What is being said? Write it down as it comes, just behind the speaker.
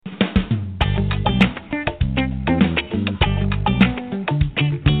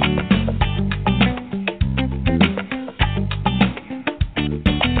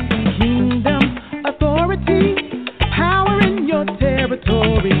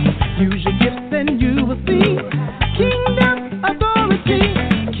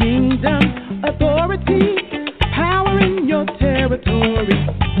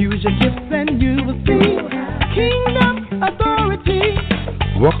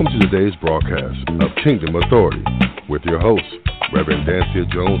Welcome to today's broadcast of Kingdom Authority with your host, Reverend Dancia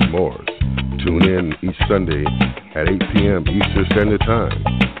Jones Morris. Tune in each Sunday at 8 p.m. Eastern Standard Time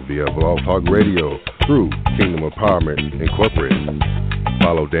via Blog Talk Radio through Kingdom Empowerment Incorporated.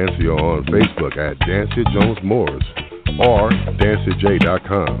 Follow Dancia on Facebook at Dancia Jones Morris or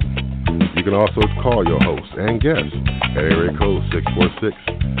DanciaJ.com. You can also call your host and guests at area code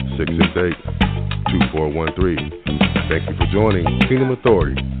 646-668-2413. Thank you for joining Kingdom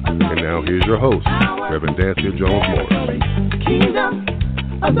Authority. And now here's your host, Reverend Dancia Jones Morris. Kingdom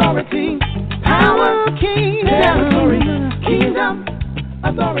Authority, Power, King, Territory, Kingdom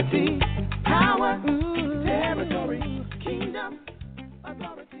Authority, Power, Territory, Kingdom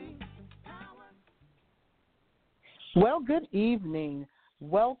Authority, Power. Well, good evening.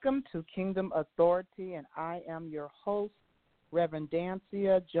 Welcome to Kingdom Authority, and I am your host, Reverend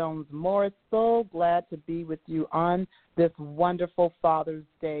Dancia Jones Morris. So glad to be with you on this wonderful Father's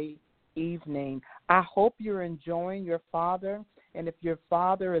Day evening. I hope you're enjoying your father, and if your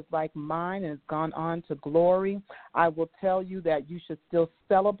father is like mine and has gone on to glory, I will tell you that you should still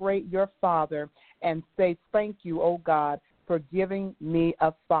celebrate your father and say, thank you, oh God, for giving me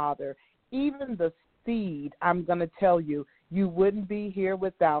a father. Even the seed, I'm going to tell you, you wouldn't be here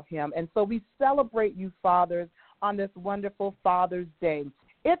without him. And so we celebrate you, fathers, on this wonderful Father's Day.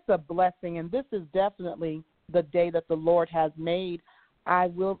 It's a blessing, and this is definitely the day that the Lord has made. I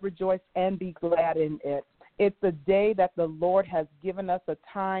will rejoice and be glad in it. It's a day that the Lord has given us a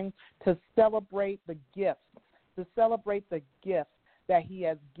time to celebrate the gifts, that he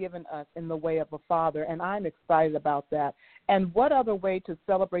has given us in the way of a father, and I'm excited about that. And what other way to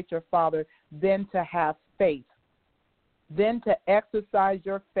celebrate your father than to have faith, than to exercise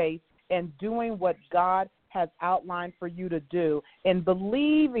your faith in doing what God has outlined for you to do and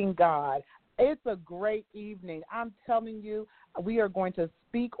believing God. It's a great evening. I'm telling you, we are going to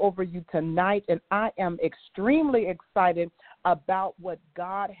speak over you tonight, and I am extremely excited about what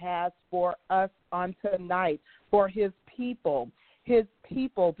God has for us on tonight, for his people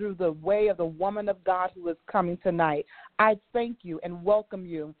through the way of the woman of God who is coming tonight. I thank you and welcome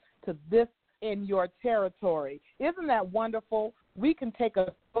you to this in your territory. Isn't that wonderful? We can take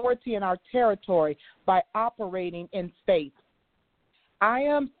authority in our territory by operating in faith. I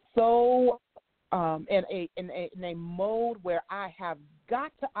am so in a mode where I have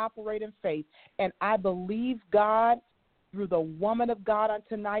got to operate in faith, and I believe God through the woman of God on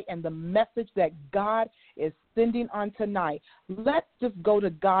tonight and the message that God is sending on tonight. Let's just go to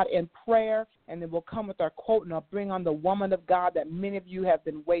God in prayer, and then we'll come with our quote, and I'll bring on the woman of God that many of you have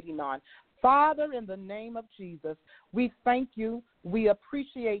been waiting on. Father, in the name of Jesus, we thank you, we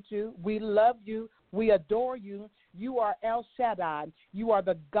appreciate you, we love you, we adore you. You are El Shaddai. You are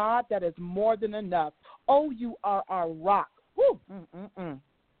the God that is more than enough. Oh, you are our rock. Woo.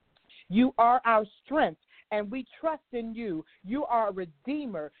 You are our strength, and we trust in you. You are a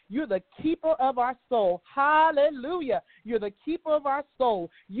redeemer. You're the keeper of our soul. Hallelujah. You're the keeper of our soul.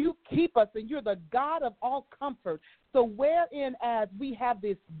 You keep us, and you're the God of all comfort. So wherein as we have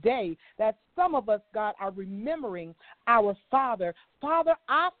this day that some of us, God, are remembering our Father. Father,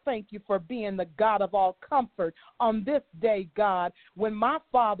 I thank you for being the God of all comfort on this day, God, when my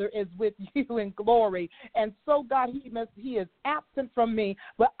Father is with you in glory. And so, God, he is absent from me.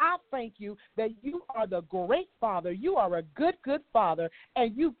 But I thank you that you are the great Father. You are a good, good Father,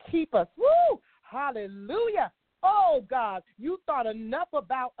 and you keep us. Woo! Hallelujah. Oh, God, you thought enough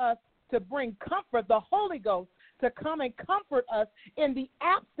about us to bring comfort, the Holy Ghost, to come and comfort us in the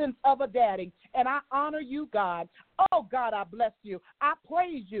absence of a daddy. And I honor you, God. Oh, God, I bless you. I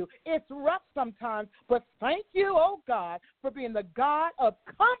praise you. It's rough sometimes, but thank you, oh, God, for being the God of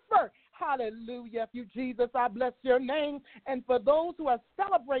comfort. Hallelujah. You, Jesus, I bless your name. And for those who are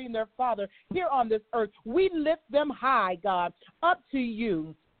celebrating their Father here on this earth, we lift them high, God, up to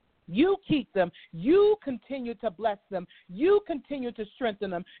you. You keep them. You continue to bless them. You continue to strengthen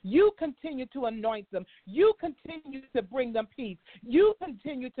them. You continue to anoint them. You continue to bring them peace. You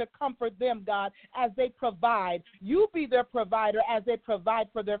continue to comfort them, God, as they provide. You be their provider as they provide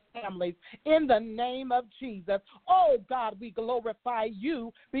for their families. In the name of Jesus. Oh, God, we glorify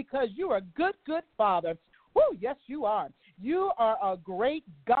you because you're a good, good Father. Oh, yes, you are. You are a great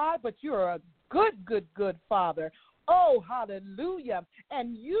God, but you're a good, good, good Father. Oh, hallelujah.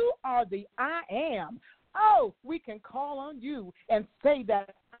 And you are the I am. Oh, we can call on you and say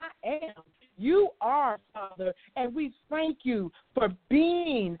that I am. You are, Father, and we thank you for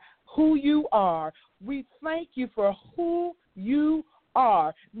being who you are. We thank you for who you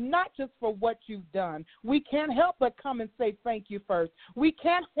are, not just for what you've done. We can't help but come and say thank you first. We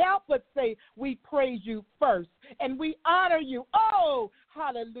can't help but say we praise you first, and we honor you. Oh,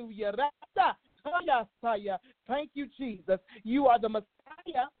 hallelujah. Thank you, Jesus. You are the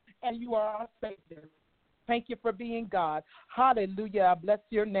Messiah and you are our Savior. Thank you for being God. Hallelujah. I bless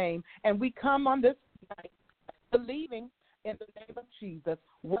your name. And we come on this night believing in the name of Jesus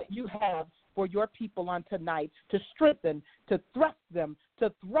what you have for your people on tonight, to strengthen, to thrust them,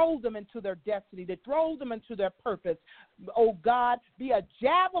 to throw them into their destiny, to throw them into their purpose. Oh, God, be a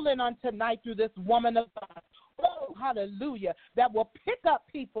javelin on tonight through this woman of God. Oh, hallelujah, that will pick up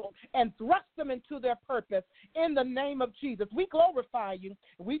people and thrust them into their purpose in the name of Jesus. We glorify you.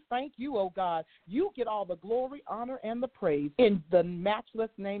 We thank you, oh God. You get all the glory, honor, and the praise in the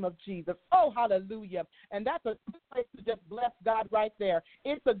matchless name of Jesus. Oh, hallelujah. And that's a place to just bless God right there.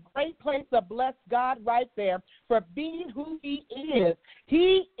 It's a great place to bless God right there for being who he is.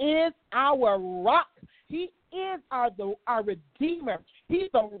 He is our rock. He is our Redeemer. He's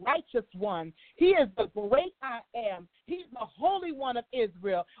the righteous one. He is the great I am. He's the Holy One of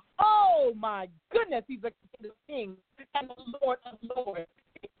Israel. Oh, my goodness, he's the King of Kings and the Lord of Lords.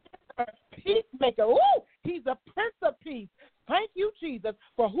 He's a peacemaker. Ooh, he's a Prince of Peace. Thank you, Jesus,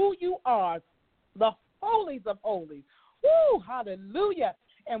 for who you are, the holies of holies. Woo, hallelujah.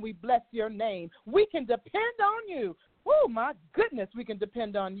 And we bless your name. We can depend on you. Oh, my goodness, we can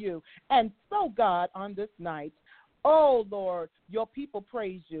depend on you. And so, God, on this night, oh, Lord, your people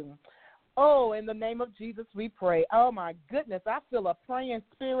praise you. Oh, in the name of Jesus, we pray. Oh, my goodness, I feel a praying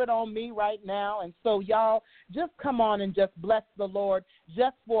spirit on me right now. And so, y'all, just come on and just bless the Lord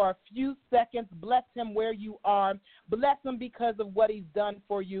just for a few seconds. Bless him where you are. Bless him because of what he's done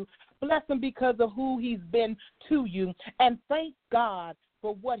for you. Bless him because of who he's been to you. And thank God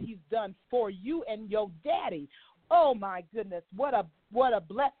for what he's done for you and your daddy. Oh, my goodness, what a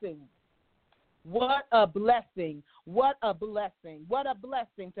blessing. What a blessing. What a blessing. What a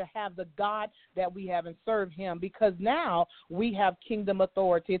blessing to have the God that we have and serve him, because now we have kingdom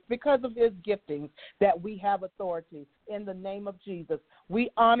authority. It's because of his giftings that we have authority. In the name of Jesus, we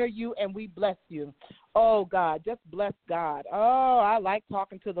honor you and we bless you. Oh, God, just bless God. Oh, I like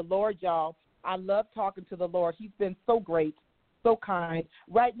talking to the Lord, y'all. I love talking to the Lord. He's been so great, so kind.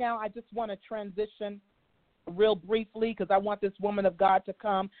 Right now, I just want to transition real briefly because I want this woman of God to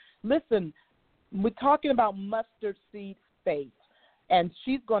come. Listen, we're talking about mustard seed faith, and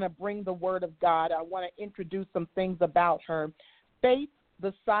she's going to bring the word of God. I want to introduce some things about her. Faith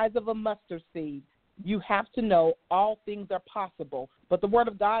the size of a mustard seed. You have to know all things are possible, but the word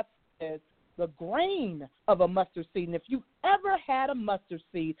of God says the grain of a mustard seed. And if you've ever had a mustard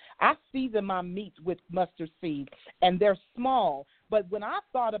seed, I season my meat with mustard seed, and they're small. But when I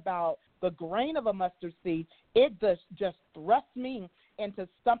thought about the grain of a mustard seed, it just thrust me into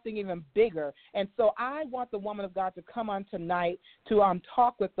something even bigger. And so I want the woman of God to come on tonight to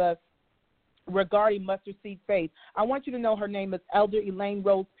talk with us regarding mustard seed faith. I want you to know her name is Elder Elaine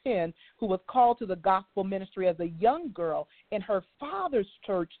Rose Penn, who was called to the gospel ministry as a young girl in her father's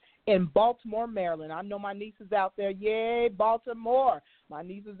church in Baltimore, Maryland. I know my niece is out there. Yay, Baltimore. My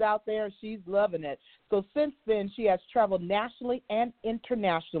niece is out there, and she's loving it. So since then, she has traveled nationally and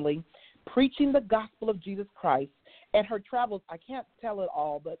internationally, preaching the gospel of Jesus Christ. And her travels, I can't tell it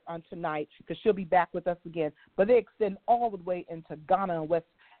all, but on tonight, because she'll be back with us again, but they extend all the way into Ghana and West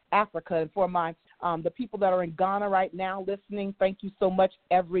Africa. And for the people that are in Ghana right now listening, thank you so much.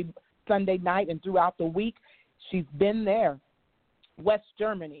 Every Sunday night and throughout the week, she's been there. West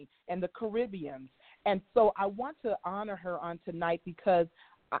Germany and the Caribbean. And so I want to honor her on tonight because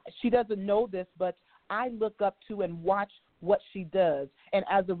she doesn't know this, but I look up to and watch what she does. And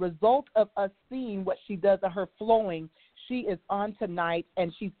as a result of us seeing what she does and her flowing, she is on tonight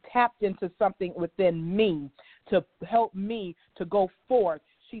and she's tapped into something within me to help me to go forth.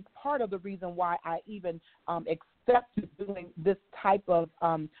 She's part of the reason why I even accepted doing this type of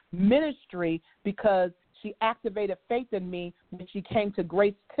ministry, because she activated faith in me when she came to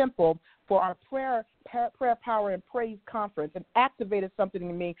Grace Temple for our prayer, power, and praise conference, and activated something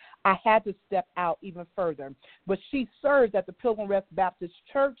in me. I had to step out even further. But she serves at the Pilgrim Rest Baptist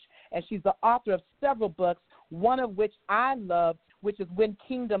Church, and she's the author of several books, one of which I love, which is When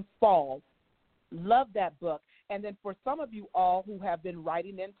Kingdom Falls. Love that book. And then for some of you all who have been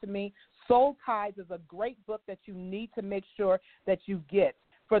writing into me, Soul Ties is a great book that you need to make sure that you get.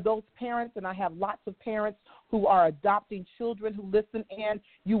 For those parents, and I have lots of parents who are adopting children who listen in,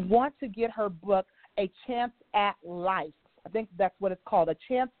 you want to get her book, A Chance at Life. I think that's what it's called, A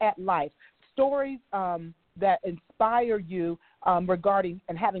Chance at Life. Stories that inspire you regarding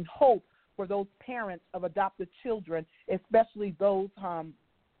and having hope for those parents of adopted children, especially those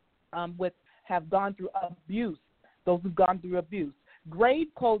have gone through abuse, those who've gone through abuse. Grave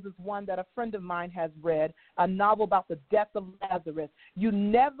Clothes is one that a friend of mine has read, a novel about the death of Lazarus. You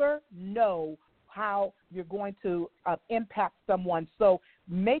never know how you're going to impact someone. So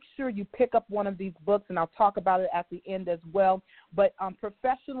make sure you pick up one of these books, and I'll talk about it at the end as well. But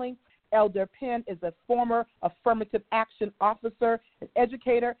professionally, Elder Penn is a former affirmative action officer, an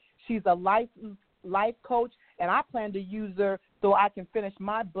educator. She's a life coach, and I plan to use her so I can finish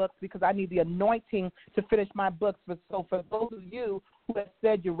my books because I need the anointing to finish my books. So for those of you who have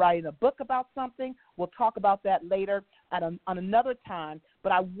said you're writing a book about something, we'll talk about that later on another time.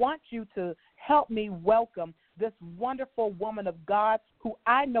 But I want you to help me welcome this wonderful woman of God who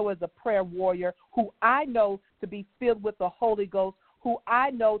I know is a prayer warrior, who I know to be filled with the Holy Ghost, who I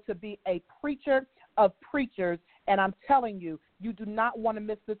know to be a preacher of preachers. And I'm telling you, you do not want to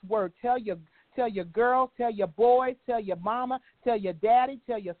miss this word. Tell your girls, tell your boys, tell your mama, tell your daddy,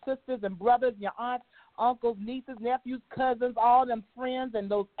 tell your sisters and brothers, your aunts, uncles, nieces, nephews, cousins, all them friends and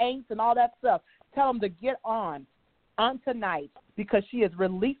those aunts and all that stuff. Tell them to get on tonight because she is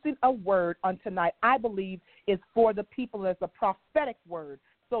releasing a word on tonight I believe is for the people as a prophetic word.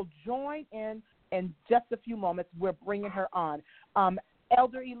 So join in just a few moments. We're bringing her on.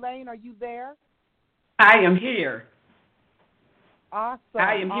 Elder Elaine, are you there? I am here. Awesome.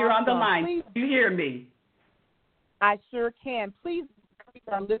 I am here on the line. Please, you hear me? I sure can. Please greet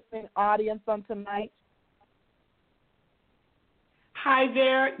our listening audience on tonight. Hi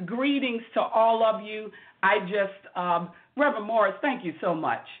there. Greetings to all of you. Reverend Morris, thank you so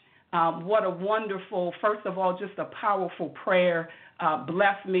much. What a wonderful, first of all, just a powerful prayer.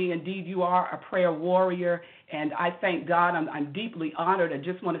 Bless me. Indeed, you are a prayer warrior, and I thank God. I'm deeply honored. I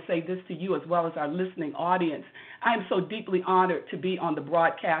just want to say this to you as well as our listening audience. I am so deeply honored to be on the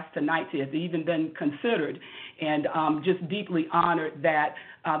broadcast tonight to have even been considered, and just deeply honored that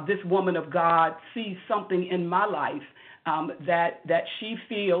this woman of God sees something in my life that she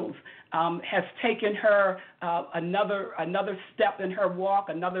feels has taken her another step in her walk,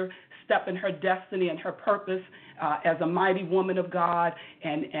 another step in her destiny and her purpose as a mighty woman of God.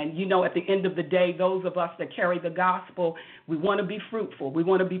 And you know, at the end of the day, those of us that carry the gospel, we want to be fruitful. We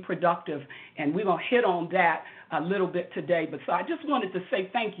want to be productive. And we're going to hit on that a little bit today. But so I just wanted to say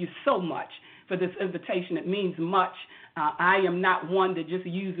thank you so much for this invitation. It means much. I am not one that just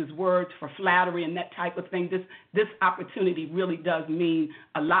uses words for flattery and that type of thing. This opportunity really does mean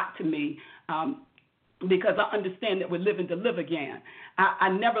a lot to me because I understand that we're living to live again. I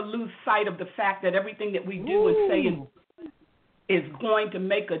never lose sight of the fact that everything that we do and say is going to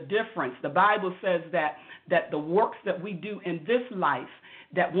make a difference. The Bible says that the works that we do in this life,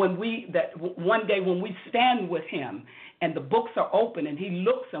 that one day when we stand with him and the books are open and he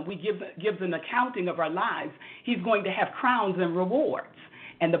looks and we gives an accounting of our lives, he's going to have crowns and rewards.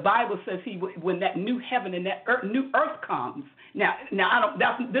 And the Bible says when that new heaven and that new earth comes. Now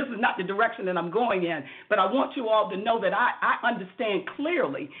this is not the direction that I'm going in, but I want you all to know that I understand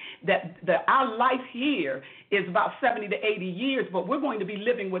clearly that our life here is about 70 to 80 years, but we're going to be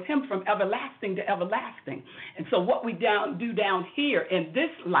living with him from everlasting to everlasting. And so what we do down here in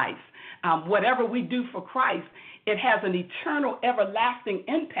this life, whatever we do for Christ, it has an eternal, everlasting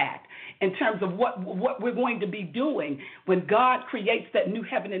impact in terms of what we're going to be doing when God creates that new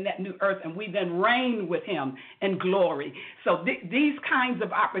heaven and that new earth, and we then reign with him in glory. So these kinds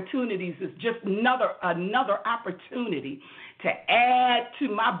of opportunities is just another opportunity to add to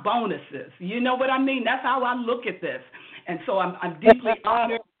my bonuses. You know what I mean? That's how I look at this. And so I'm deeply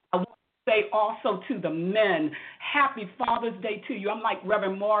honored. I want to say also to the men, happy Father's Day to you. I'm like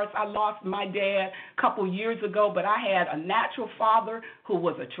Reverend Morris. I lost my dad a couple years ago, but I had a natural father who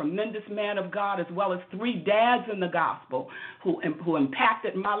was a tremendous man of God, as well as 3 dads in the gospel who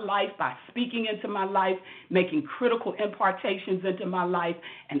impacted my life by speaking into my life, making critical impartations into my life.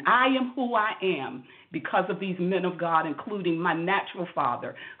 And I am who I am because of these men of God, including my natural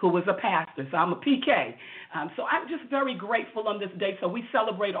father, who was a pastor. So I'm a PK. So I'm just very grateful on this day. So we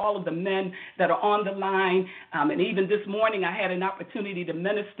celebrate all of the men that are on the line. And even this morning, I had an opportunity to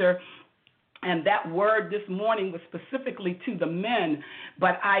minister, and that word this morning was specifically to the men,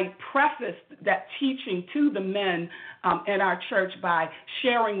 but I prefaced that teaching to the men in our church by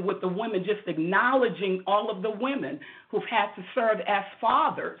sharing with the women, just acknowledging all of the women who've had to serve as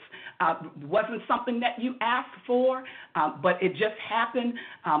fathers. Wasn't something that you asked for, but it just happened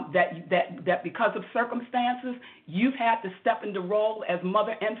that because of circumstances, you've had to step into role as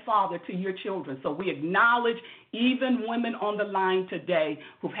mother and father to your children. So we acknowledge even women on the line today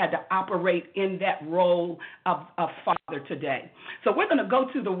who've had to operate in that role of father today. So we're going to go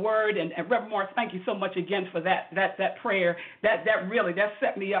to the word, and Reverend Morris, thank you so much again for that prayer. That really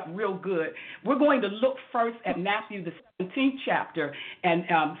set me up real good. We're going to look first at Matthew, the 17th chapter. And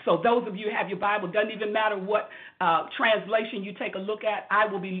so those of you who have your Bible, doesn't even matter what translation you take a look at. I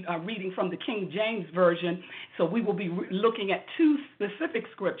will be reading from the King James Version. So we will be looking at two specific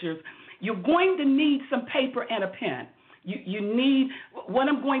scriptures. You're going to need some paper and a pen. You need what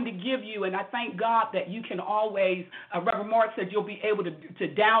I'm going to give you, and I thank God that you can always, Reverend Morris said you'll be able to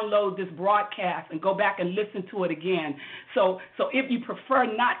download this broadcast and go back and listen to it again. So if you prefer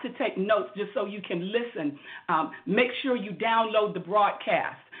not to take notes just so you can listen, make sure you download the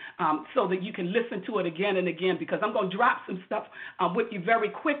broadcast. So that you can listen to it again and again, because I'm going to drop some stuff with you very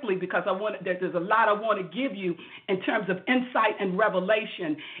quickly, because there's a lot I want to give you in terms of insight and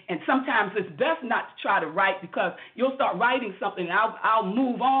revelation. And sometimes it's best not to try to write, because you'll start writing something and I'll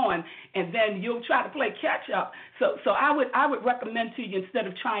move on, and then you'll try to play catch up. So I would recommend to you, instead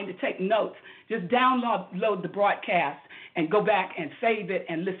of trying to take notes, just download the broadcast and go back and save it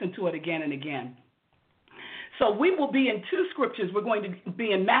and listen to it again and again. So we will be in two scriptures. We're going to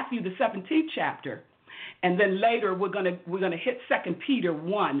be in Matthew, the 17th chapter, and then later we're going to hit 2 Peter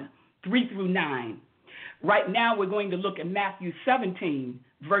 1, 3 through 9. Right now we're going to look at Matthew 17,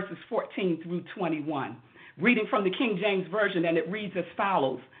 verses 14 through 21. Reading from the King James Version, and it reads as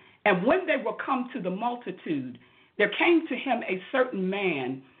follows. And when they were come to the multitude, there came to him a certain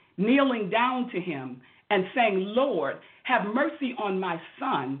man, kneeling down to him, and saying, Lord, have mercy on my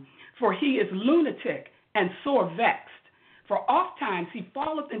son, for he is lunatic and sore vexed. For ofttimes he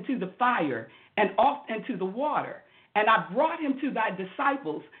falleth into the fire, and oft into the water. And I brought him to thy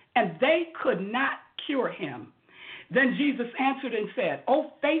disciples, and they could not cure him. Then Jesus answered and said,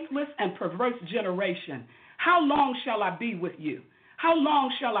 O faithless and perverse generation, how long shall I be with you? How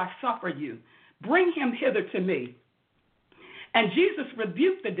long shall I suffer you? Bring him hither to me. And Jesus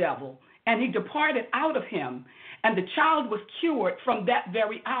rebuked the devil, and he departed out of him, and the child was cured from that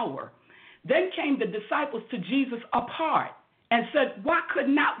very hour. Then came the disciples to Jesus apart, and said, Why could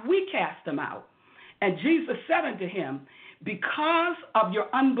not we cast him out? And Jesus said unto him, Because of your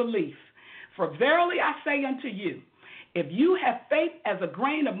unbelief. For verily I say unto you, if you have faith as a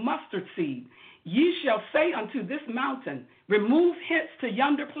grain of mustard seed, ye shall say unto this mountain, Remove hence to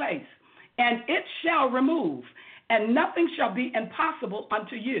yonder place, and it shall remove, and nothing shall be impossible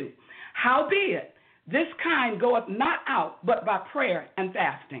unto you. Howbeit, this kind goeth not out but by prayer and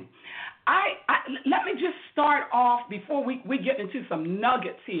fasting. Let me just start off before we get into some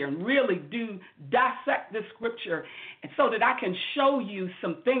nuggets here and really do dissect this scripture, and so that I can show you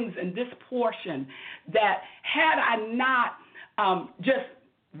some things in this portion that had I not just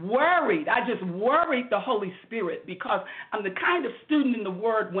worried the Holy Spirit, because I'm the kind of student in the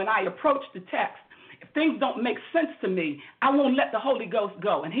Word, when I approach the text, if things don't make sense to me, I won't let the Holy Ghost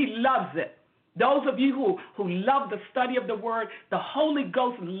go, and He loves it. Those of you who love the study of the Word, the Holy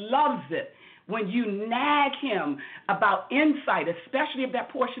Ghost loves it when you nag Him about insight, especially if that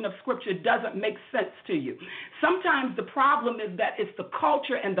portion of Scripture doesn't make sense to you. Sometimes the problem is that it's the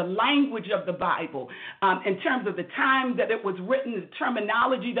culture and the language of the Bible, in terms of the time that it was written, the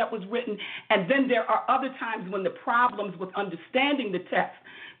terminology that was written, and then there are other times when the problems with understanding the text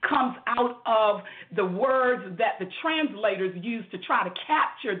comes out of the words that the translators use to try to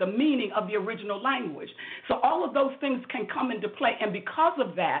capture the meaning of the original language. So all of those things can come into play, and because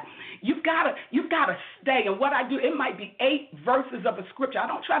of that, you've got to stay. And what I do, it might be 8 verses of a scripture. I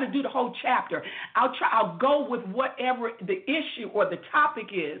don't try to do the whole chapter. I'll go with whatever the issue or the topic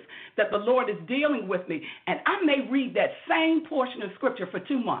is that the Lord is dealing with me, and I may read that same portion of scripture for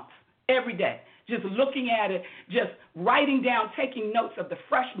 2 months every day. Just looking at it, just writing down, taking notes of the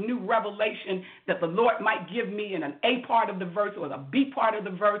fresh new revelation that the Lord might give me in an A part of the verse or the B part of the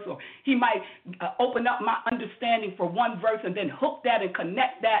verse, or He might open up my understanding for one verse and then hook that and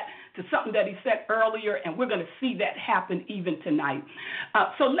connect that to something that He said earlier, and we're going to see that happen even tonight.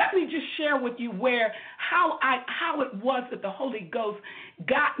 So let me just share with you how it was that the Holy Ghost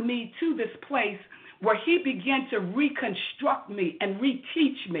got me to this place where He began to reconstruct me and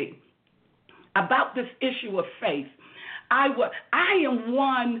reteach me about this issue of faith. I am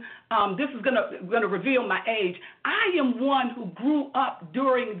one, this is going to reveal my age, I am one who grew up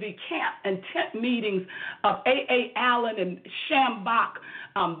during the camp and tent meetings of A.A. Allen and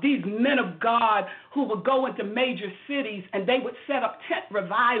Shambach, these men of God who would go into major cities, and they would set up tent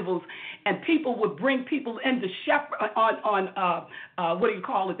revivals, and people would bring people in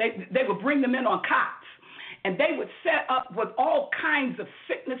they would bring them in on cots. And they would set up with all kinds of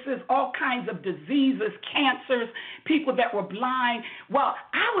sicknesses, all kinds of diseases, cancers, people that were blind. Well,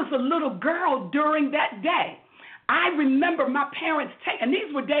 I was a little girl during that day. I remember my parents and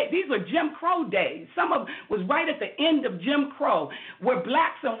these were Jim Crow days. Some of was right at the end of Jim Crow, where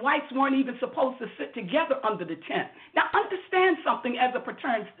blacks and whites weren't even supposed to sit together under the tent. Now, understand something as it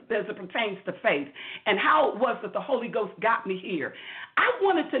pertains to faith and how it was that the Holy Ghost got me here. I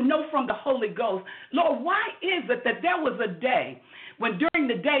wanted to know from the Holy Ghost, Lord, why is it that there was a day when during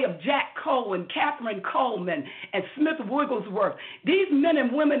the day of Jack Cole and Catherine Coleman and Smith Wigglesworth, these men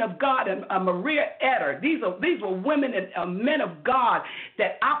and women of God and Maria Etter, these were women and men of God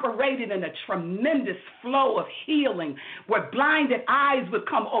that operated in a tremendous flow of healing, where blinded eyes would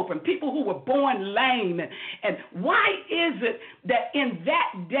come open, people who were born lame. And why is it that in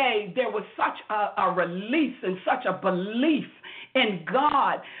that day there was such a release and such a belief in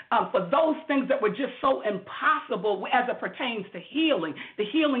God for those things that were just so impossible as it pertains to healing, the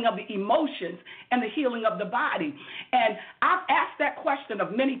healing of the emotions and the healing of the body? And I've asked that question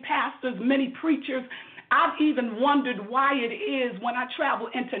of many pastors, many preachers. I've even wondered why it is when I travel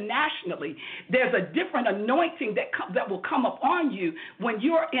internationally, there's a different anointing that will come upon you when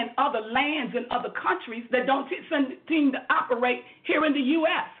you're in other lands and other countries that don't seem to operate here in the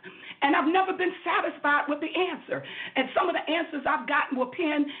U.S. And I've never been satisfied with the answer. And some of the answers I've gotten were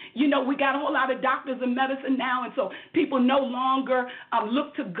penned, we got a whole lot of doctors in medicine now, and so people no longer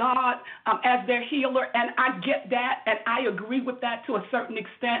look to God as their healer. And I get that, and I agree with that to a certain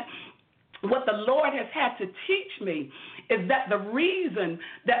extent. What the Lord has had to teach me is that the reason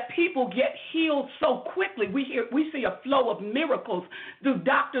that people get healed so quickly, we see a flow of miracles through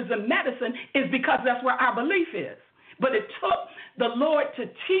doctors and medicine, is because that's where our belief is. But it took the Lord to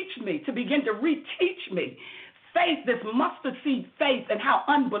teach me, to begin to reteach me faith, this mustard seed faith, and how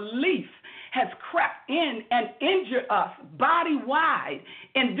unbelief has crept in and injured us body-wide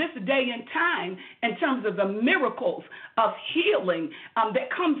in this day and time in terms of the miracles of healing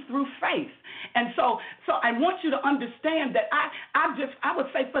that comes through faith. And so I want you to understand that I would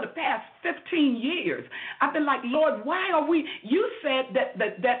say for the past 15 years, I've been like, Lord, why are we? You said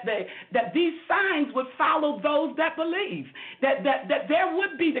that these signs would follow those that believe, that there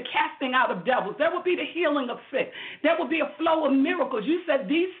would be the casting out of devils, there would be the healing of sick, there would be a flow of miracles. You said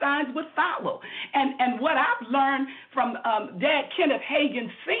these signs would follow. And what I've learned from Dad Kenneth Hagin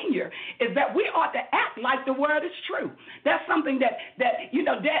Sr. is that we ought to act like the word is true. That's something that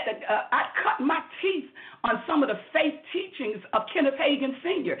Dad, I cut my teeth on some of the faith teachings of Kenneth Hagin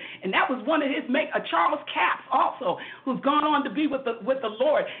Sr., and that was one of his Charles Capps also, who's gone on to be with the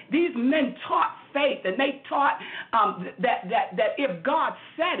Lord. These men taught faith, and they taught that if God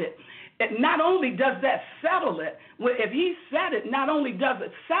said it, not only does that settle it, if he said it, not only does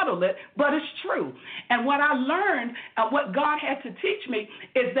it settle it, but it's true. And what I learned, what God had to teach me,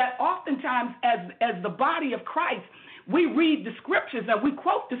 is that oftentimes as the body of Christ, we read the scriptures and we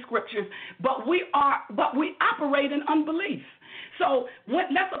quote the scriptures, but we operate in unbelief. So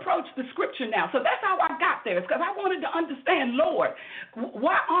let's approach the scripture now. So that's how I got there, because I wanted to understand, Lord,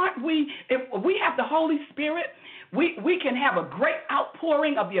 why aren't we, if we have the Holy Spirit, we can have a great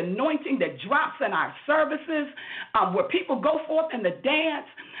outpouring of the anointing that drops in our services, where people go forth in the dance.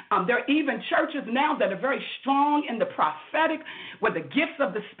 There are even churches now that are very strong in the prophetic, where the gifts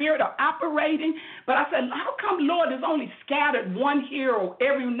of the Spirit are operating. But I said, how come, Lord, there's only scattered one here or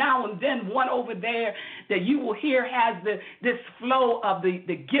every now and then one over there that you will hear has this flow of the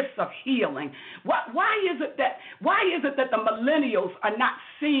gifts of healing? Why is it that the millennials are not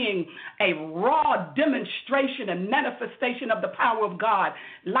seeing a raw demonstration and manifestation of the power of God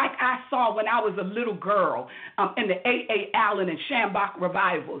like I saw when I was a little girl in the A.A. Allen and Shambach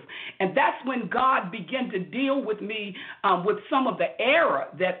revivals? And that's when God began to deal with me with some of the error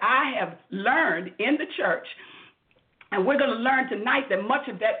that I have learned in the church. And we're going to learn tonight that much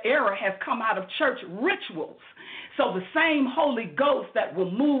of that error has come out of church rituals. So the same Holy Ghost that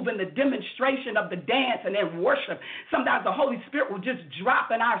will move in the demonstration of the dance and then worship, sometimes the Holy Spirit will just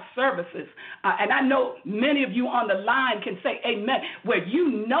drop in our services. And I know many of you on the line can say amen, where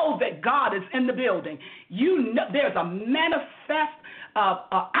you know that God is in the building. You know there's a manifest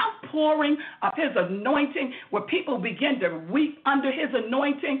outpouring of his anointing, where people begin to weep under his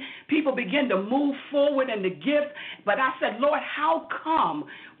anointing. People begin to move forward in the gift. But I said, Lord, how come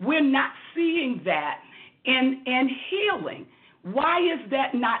we're not seeing that in healing? Why is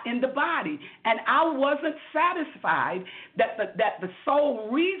that not in the body? And I wasn't satisfied that the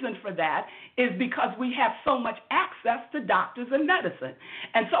sole reason for that is because we have so much access to doctors and medicine.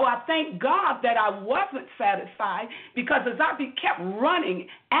 And so I thank God that I wasn't satisfied, because as I kept running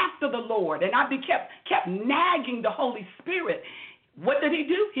after the Lord and I kept nagging the Holy Spirit, What did he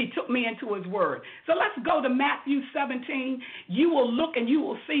do? He took me into his word. So let's go to Matthew 17. You will look and you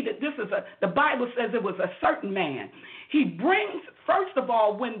will see that this is the Bible says it was a certain man. He brings, first of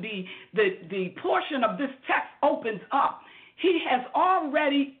all, when the portion of this text opens up, he has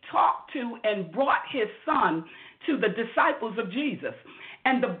already talked to and brought his son to the disciples of Jesus.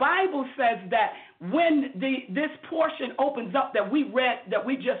 And the Bible says that when this portion opens up that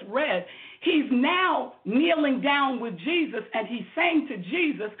we just read, he's now kneeling down with Jesus, and he's saying to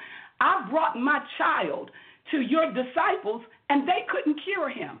Jesus, I brought my child to your disciples, and they couldn't cure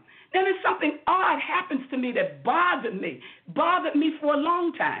him. Then there's something odd happens to me that bothered me for a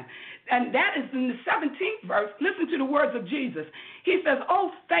long time. And that is in the 17th verse. Listen to the words of Jesus. He says,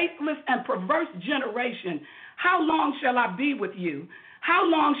 "O faithless and perverse generation, how long shall I be with you? How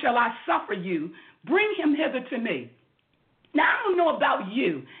long shall I suffer you? Bring him hither to me." Now, I don't know about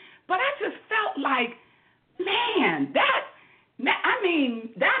you, but I just felt like,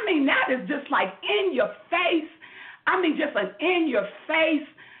 that is just like in your face. I mean, just an in your face,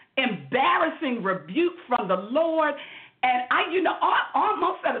 embarrassing rebuke from the Lord. And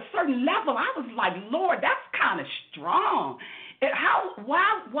almost at a certain level, I was like, Lord, that's kind of strong.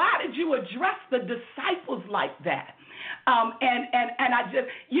 Why did you address the disciples like that? And I just,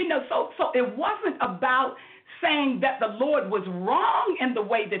 so it wasn't about saying that the Lord was wrong in the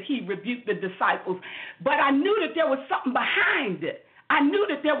way that he rebuked the disciples, but I knew that there was something behind it. I knew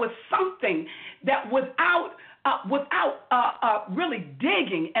that there was something that without really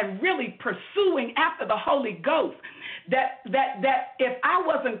digging and really pursuing after the Holy Ghost, that if I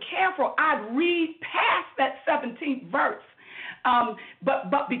wasn't careful, I'd read past that 17th verse.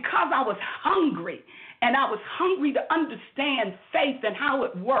 But because I was hungry, and I was hungry to understand faith and how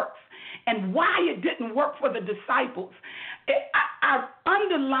it works and why it didn't work for the disciples, I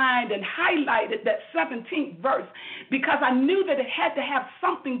underlined and highlighted that 17th verse because I knew that it had to have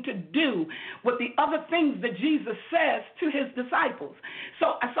something to do with the other things that Jesus says to his disciples.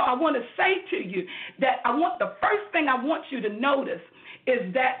 So I want to say to you that the first thing I want you to notice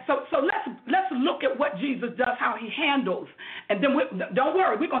is that, so let's look at what Jesus does, how he handles, and then don't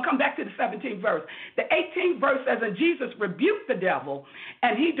worry, we're going to come back to the 17th verse. The 18th verse says, and Jesus rebuked the devil,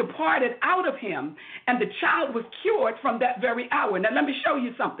 and he departed out of him, and the child was cured from that very hour. Now, let me show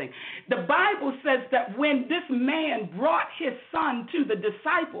you something. The Bible says that when this man brought his son to the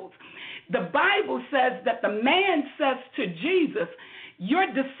disciples, the Bible says that the man says to Jesus, your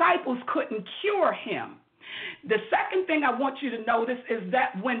disciples couldn't cure him. The second thing I want you to notice is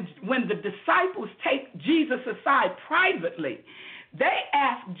that when the disciples take Jesus aside privately, they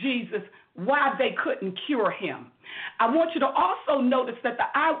ask Jesus why they couldn't cure him. I want you to also notice that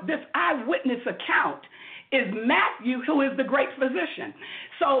this eyewitness account is Matthew, who is the great physician.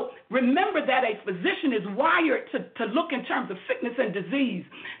 So remember that a physician is wired to look in terms of sickness and disease.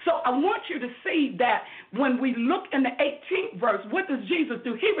 So I want you to see that when we look in the 18th verse, what does Jesus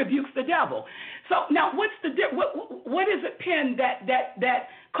do? He rebukes the devil. So now what is it, Penn, that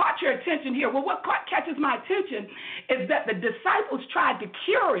caught your attention here? Well, what catches my attention is that the disciples tried to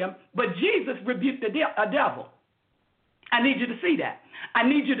cure him, but Jesus rebuked the devil. I need you to see that. I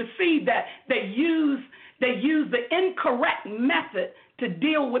need you to see that they use the incorrect method to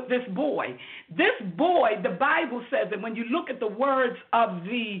deal with this boy. This boy, the Bible says that when you look at the words of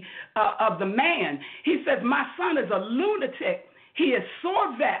the man, he says, my son is a lunatic. He is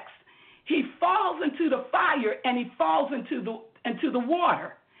sore vexed. He falls into the fire and he falls into the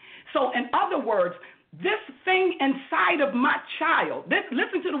water. So in other words, this thing inside of my child,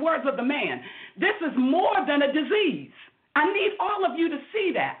 listen to the words of the man, this is more than a disease. I need all of you to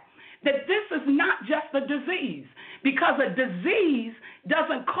see that this is not just a disease, because a disease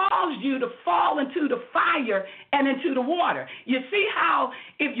doesn't cause you to fall into the fire and into the water. You see how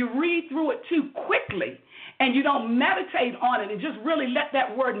if you read through it too quickly and you don't meditate on it and just really let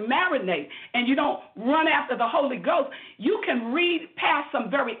that word marinate and you don't run after the Holy Ghost, you can read past some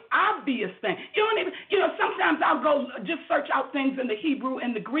very obvious things. You don't even, sometimes I'll go just search out things in the Hebrew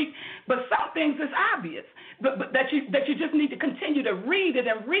and the Greek, but some things is obvious, but that you just need to continue to read it,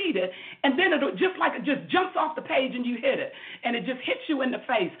 and then it just jumps off the page and you hit it, and it just hits you in the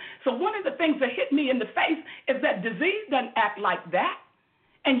face. So one of the things that hit me in the face is that disease doesn't act like that.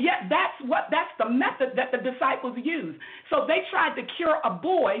 And yet that's the method that the disciples used. So they tried to cure a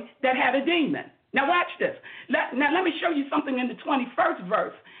boy that had a demon. Now watch this. Let me show you something in the 21st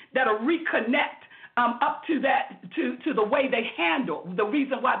verse that'll reconnect up to that to the way they handle the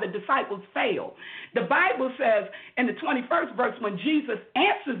reason why the disciples failed. The Bible says in the 21st verse when Jesus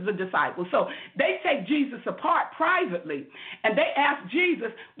answers the disciples, so they take Jesus apart privately and they ask Jesus,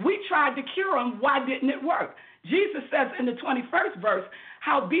 we tried to cure him, why didn't it work? Jesus says in the 21st verse,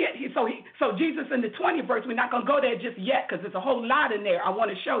 howbeit, so Jesus in the 20th verse, we're not going to go there just yet because there's a whole lot in there I want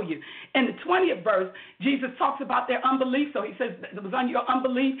to show you. In the 20th verse, Jesus talks about their unbelief. So he says it was on your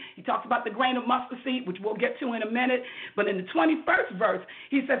unbelief. He talks about the grain of mustard seed, which we'll get to in a minute. But in the 21st verse,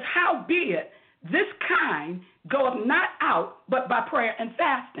 he says, howbeit, this kind goeth not out but by prayer and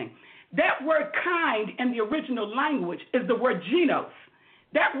fasting. That word kind in the original language is the word genos.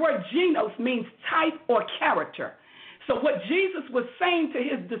 That word genos means type or character. So what Jesus was saying to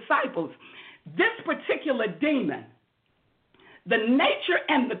his disciples, this particular demon, the nature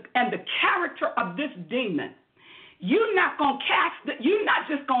and the character of this demon, you're not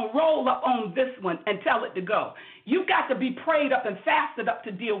just going to roll up on this one and tell it to go. You've got to be prayed up and fasted up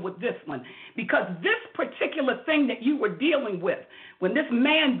to deal with this one, because this particular thing that you were dealing with when this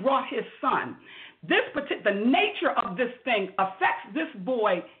man brought his son, the nature of this thing affects this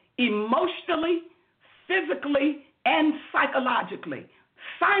boy emotionally, physically, and psychologically,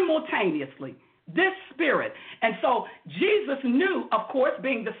 simultaneously, this spirit. And so Jesus knew, of course,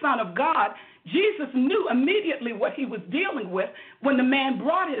 being the Son of God, Jesus knew immediately what he was dealing with when the man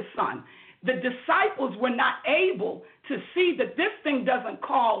brought his son. The disciples were not able to see that this thing doesn't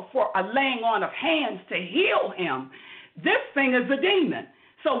call for a laying on of hands to heal him. This thing is a demon.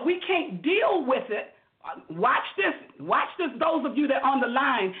 So we can't deal with it. Watch this, those of you that are on the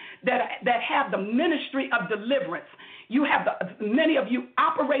line that have the ministry of deliverance. You have many of you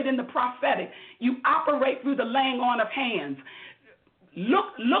operate in the prophetic. You operate through the laying on of hands.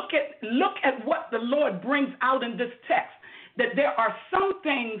 Look at what the Lord brings out in this text, that there are some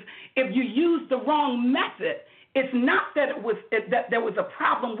things, if you use the wrong method, it's not that that there was a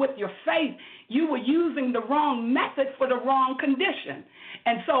problem with your faith. You were using the wrong method for the wrong condition.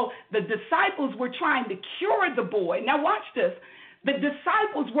 And so the disciples were trying to cure the boy. Now watch this. The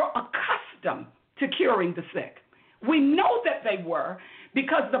disciples were accustomed to curing the sick. We know that they were,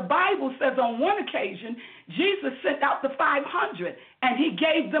 because the Bible says on one occasion, Jesus sent out the 500 and he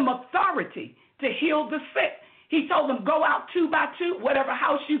gave them authority to heal the sick. He told them, go out 2 by 2, whatever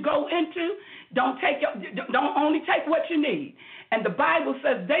house you go into, don't only take what you need. And the Bible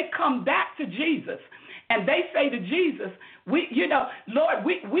says they come back to Jesus and they say to Jesus, Lord,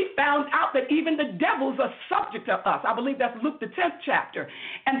 we found out that even the devils are subject to us. I believe that's Luke the 10th chapter.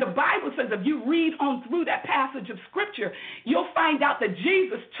 And the Bible says if you read on through that passage of Scripture, you'll find out that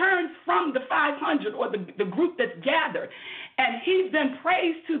Jesus turns from the 500 or the group that's gathered, and he then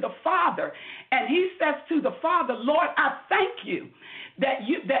prays to the Father, and he says to the Father, Lord, I thank you that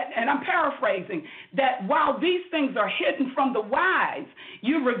and I'm paraphrasing, that while these things are hidden from the wise,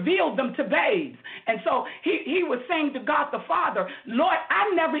 you revealed them to babes. And so he was saying to God the Father, Lord,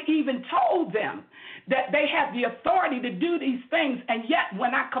 I never even told them that they had the authority to do these things, and yet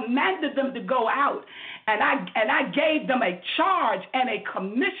when I commanded them to go out and I gave them a charge and a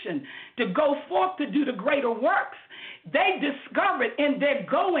commission to go forth to do the greater works, they discovered in their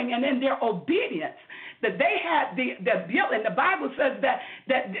going and in their obedience that they had the ability. And the Bible says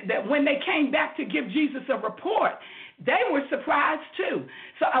that when they came back to give Jesus a report, they were surprised too.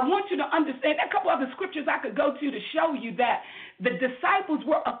 So I want you to understand a couple other scriptures I could go to show you that the disciples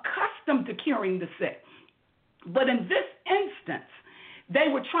were accustomed to curing the sick. But in this instance, they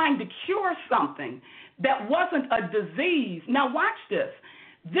were trying to cure something that wasn't a disease. Now watch this.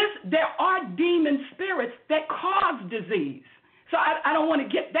 There are demon spirits that cause disease. So I don't want to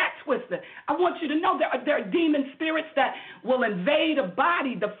get that twisted. I want you to know there are demon spirits that will invade a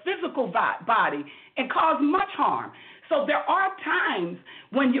body, the physical body, and cause much harm. So there are times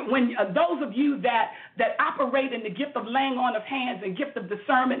when those of you that operate in the gift of laying on of hands and gift of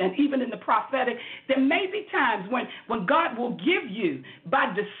discernment, and even in the prophetic, there may be times when God will give you,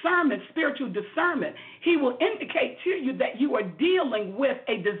 by discernment, spiritual discernment, he will indicate to you that you are dealing with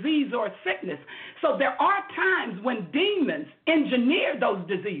a disease or a sickness. So there are times when demons engineer those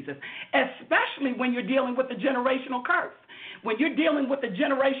diseases, especially when you're dealing with a generational curse. When you're dealing with a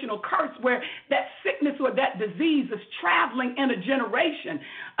generational curse where that sickness or that disease is traveling in a generation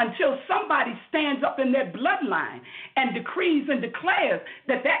until somebody stands up in their bloodline and decrees and declares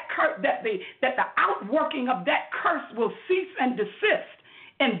that the outworking of that curse will cease and desist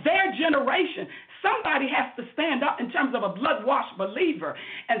in their generation. Somebody has to stand up in terms of a blood-washed believer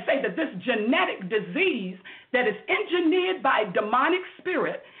and say that this genetic disease that is engineered by a demonic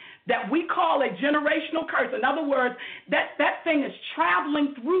spirit that we call a generational curse. In other words, that thing is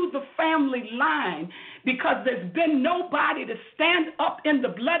traveling through the family line because there's been nobody to stand up in the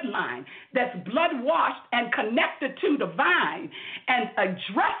bloodline that's blood-washed and connected to the vine and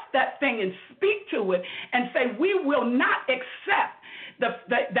address that thing and speak to it and say, we will not accept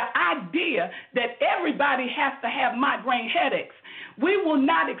the idea that everybody has to have migraine headaches. We will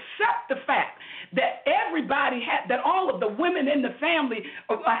not accept the fact that that all of the women in the family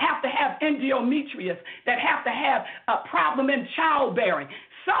have to have endometriosis, that have to have a problem in childbearing.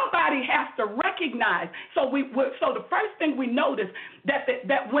 Somebody has to recognize. So the first thing we noticed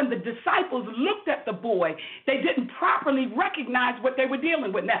that when the disciples looked at the boy, they didn't properly recognize what they were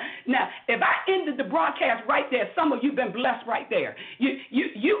dealing with. Now, if I ended the broadcast right there, some of you've been blessed right there.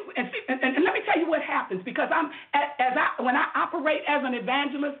 And let me tell you what happens, because when I operate as an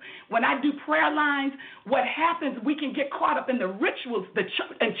evangelist, when I do prayer lines, what happens, we can get caught up in the rituals,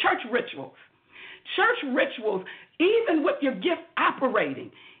 and church rituals. Church rituals, even with your gift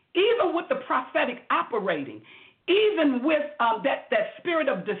operating, even with the prophetic operating, even with that spirit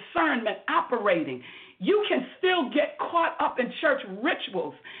of discernment operating, you can still get caught up in church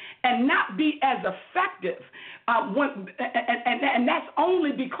rituals and not be as effective. And that's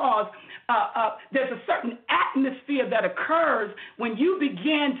only because there's a certain atmosphere that occurs when you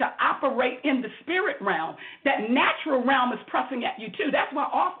begin to operate in the spirit realm. That natural realm is pressing at you too. That's why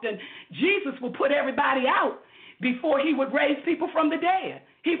often Jesus will put everybody out before he would raise people from the dead.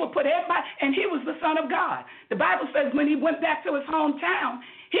 He would put everybody, and he was the Son of God. The Bible says when he went back to his hometown,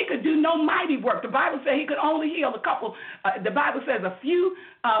 he could do no mighty work. The Bible says he could only heal a couple. The Bible says a few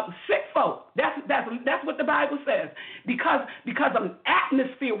sick folk. That's what the Bible says. Because of an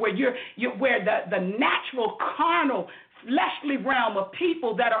atmosphere where where the natural, carnal, fleshly realm of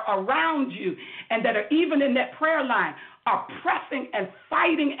people that are around you and that are even in that prayer line are pressing and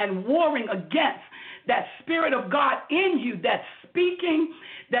fighting and warring against that Spirit of God in you that's speaking,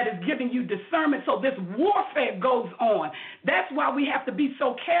 that is giving you discernment. So this warfare goes on. That's why we have to be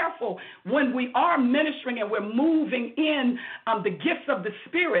so careful when we are ministering and we're moving in the gifts of the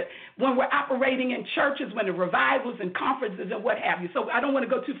Spirit, when we're operating in churches, when the revivals and conferences and what have you. So I don't want to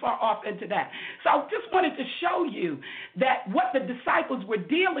go too far off into that. So I just wanted to show you that what the disciples were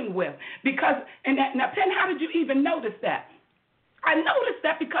dealing with. Now, Penn, how did you even notice that? I noticed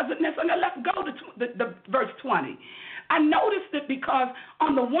that because, let's go to the verse 20. I noticed it because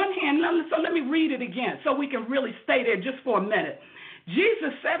on the one hand, so let me read it again so we can really stay there just for a minute.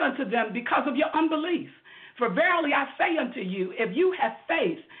 Jesus said unto them, because of your unbelief, for verily I say unto you, if you have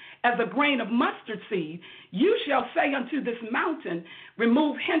faith as a grain of mustard seed, you shall say unto this mountain,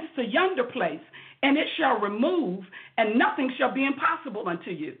 remove hence to yonder place, and it shall remove, and nothing shall be impossible unto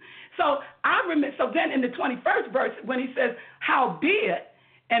you. So then in the 21st verse, when he says, howbeit,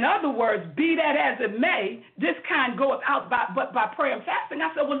 in other words, be that as it may, this kind goeth out but by prayer and fasting. I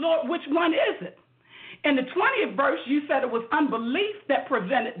said, well, Lord, which one is it? In the 20th verse, you said it was unbelief that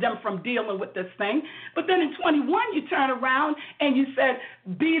prevented them from dealing with this thing. But then in 21, you turn around and you said,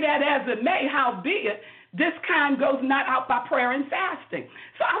 be that as it may, howbeit, this kind goes not out by prayer and fasting.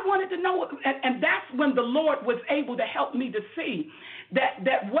 So I wanted to know, and that's when the Lord was able to help me to see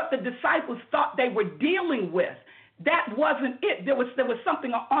that what the disciples thought they were dealing with, that wasn't it. There was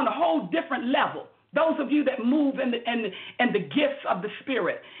something on a whole different level. Those of you that move in the gifts of the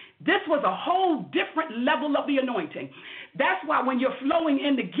Spirit, this was a whole different level of the anointing. That's why when you're flowing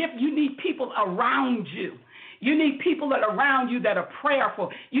in the gift, you need people around you. You need people that are around you that are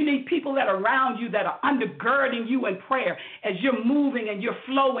prayerful. You need people that are around you that are undergirding you in prayer as you're moving and you're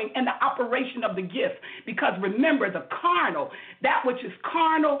flowing in the operation of the gift. Because remember, the carnal, that which is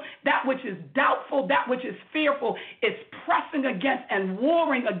carnal, that which is doubtful, that which is fearful, is pressing against and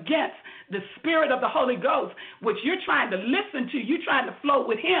warring against the Spirit of the Holy Ghost, which you're trying to listen to. You're trying to flow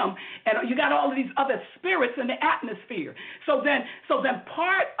with him, and you got all of these other spirits in the atmosphere. So then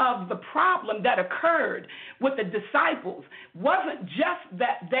part of the problem that occurred with the disciples wasn't just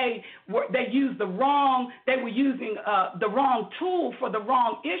that they were using the wrong tool for the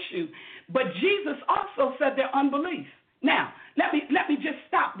wrong issue, but Jesus also said their unbelief. Now, let me just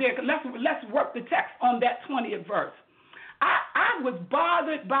stop there. Let's work the text on that 20th verse. I was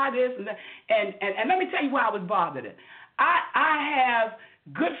bothered by this, and let me tell you why I was bothered. I have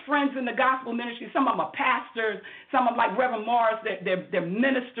good friends in the gospel ministry. Some of them are pastors. Some of them, like Reverend Morris, they're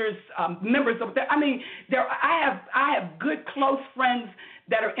ministers, members of. I have good close friends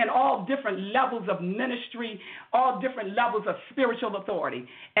that are in all different levels of ministry, all different levels of spiritual authority,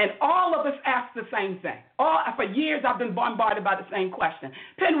 and all of us ask the same thing. For years, I've been bombarded by the same question.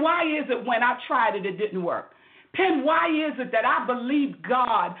 Penn, why is it when I tried it, it didn't work? Penn, why is it that I believed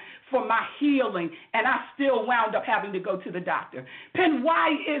God for my healing and I still wound up having to go to the doctor? Penn, why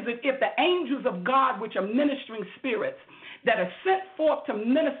is it if the angels of God, which are ministering spirits that are sent forth to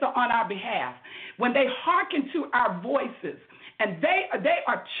minister on our behalf, when they hearken to our voices and they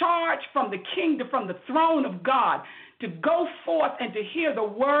are charged from the kingdom, from the throne of God, to go forth and to hear the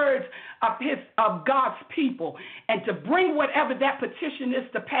words of God's people and to bring whatever that petition is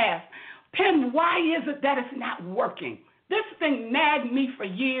to pass. Penn, why is it that it's not working? This thing nagged me for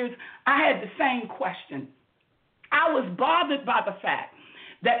years. I had the same question. I was bothered by the fact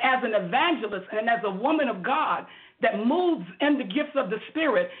that as an evangelist and as a woman of God that moves in the gifts of the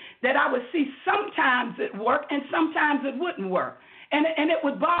Spirit, that I would see sometimes it work and sometimes it wouldn't work. And it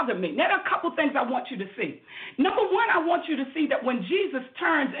would bother me. Now, there are a couple things I want you to see. Number one, I want you to see that when Jesus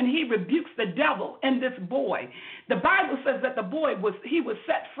turns and he rebukes the devil in this boy, the Bible says that the boy was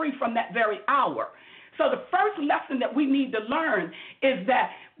set free from that very hour. So the first lesson that we need to learn is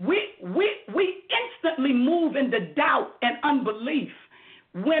that we instantly move into doubt and unbelief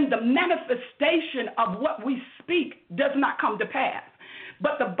when the manifestation of what we speak does not come to pass.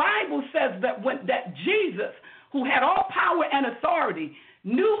 But the Bible says that that Jesus, who had all power and authority,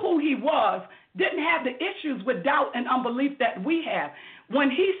 knew who he was, didn't have the issues with doubt and unbelief that we have. When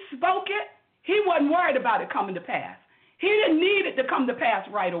he spoke it, he wasn't worried about it coming to pass. He didn't need it to come to pass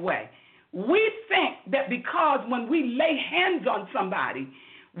right away. We think that because when we lay hands on somebody,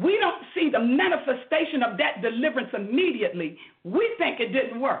 we don't see the manifestation of that deliverance immediately. We think it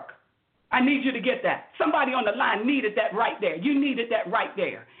didn't work. I need you to get that. Somebody on the line needed that right there. You needed that right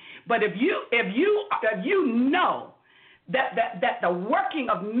there. But if you know that the working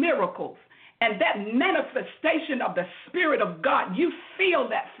of miracles and that manifestation of the Spirit of God, you feel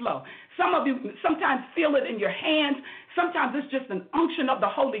that flow. Some of you sometimes feel it in your hands. Sometimes it's just an unction of the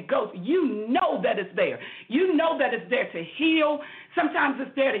Holy Ghost. You know that it's there. You know that it's there to heal. Sometimes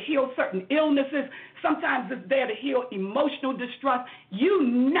it's there to heal certain illnesses. Sometimes it's there to heal emotional distress. You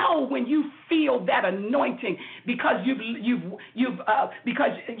know when you feel that anointing because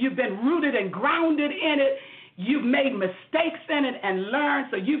because you've been rooted and grounded in it. You've made mistakes in it and learned.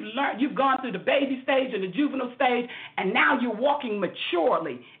 So you've gone through the baby stage and the juvenile stage, and now you're walking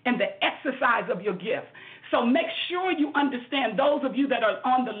maturely in the exercise of your gift. So make sure you understand, those of you that are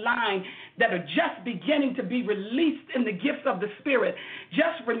on the line that are just beginning to be released in the gifts of the Spirit,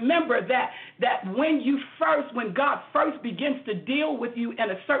 just remember that when God first begins to deal with you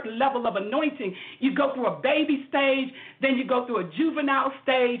in a certain level of anointing, you go through a baby stage, then you go through a juvenile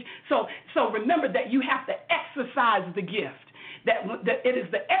stage. So remember that you have to exercise the gift, that it is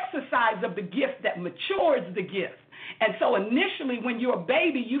the exercise of the gift that matures the gift. And so initially when you're a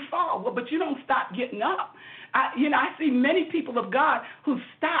baby, you fall, but you don't stop getting up. I see many people of God who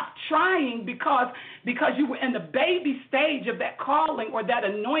stopped trying because you were in the baby stage of that calling or that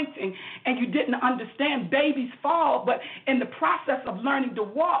anointing, and you didn't understand babies fall, but in the process of learning to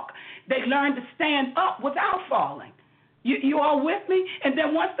walk, they learn to stand up without falling. You all with me? And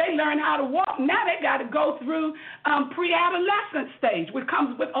then once they learn how to walk, now they got to go through pre-adolescent stage, which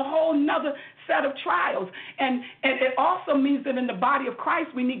comes with a whole nother set of trials. And it also means that in the body of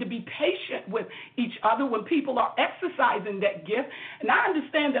Christ, we need to be patient with each other when people are exercising that gift. And I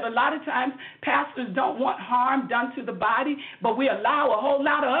understand that a lot of times pastors don't want harm done to the body, but we allow a whole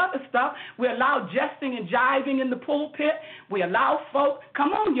lot of other stuff. We allow jesting and jiving in the pulpit. We allow folk,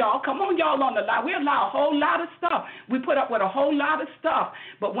 come on y'all on the line. We allow a whole lot of stuff. We put up with a whole lot of stuff.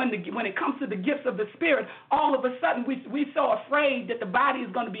 But when it comes to the gifts of the Spirit, all of a sudden we're so afraid that the body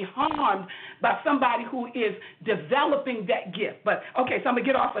is going to be harmed by somebody who is developing that gift. But, okay, so I'm going to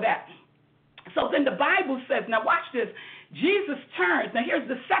get off of that. So then the Bible says, now watch this, Jesus turns. Now here's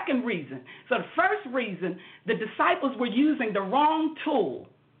the second reason. So the first reason, the disciples were using the wrong tool.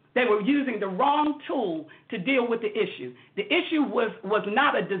 They were using the wrong tool to deal with the issue. The issue was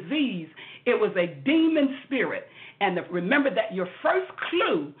not a disease. It was a demon spirit. And remember that your first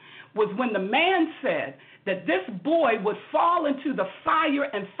clue was when the man said that this boy would fall into the fire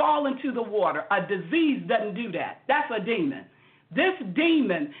and fall into the water. A disease doesn't do that. That's a demon. This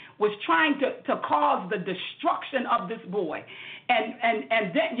demon was trying to cause the destruction of this boy. And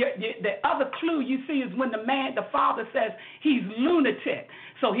then the other clue you see is when the father says he's lunatic.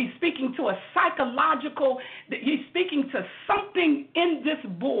 So he's speaking to he's speaking to something in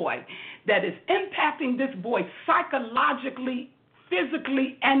this boy that is impacting this boy psychologically,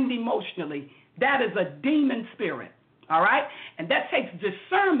 physically, and emotionally. That is a demon spirit, all right? And that takes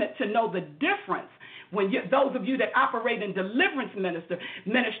discernment to know the difference. When those of you that operate in deliverance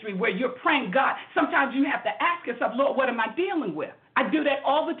ministry where you're praying, God, sometimes you have to ask yourself, Lord, what am I dealing with? I do that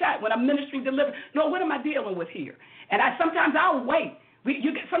all the time when I'm ministering deliverance. Lord, what am I dealing with here? And sometimes I'll wait.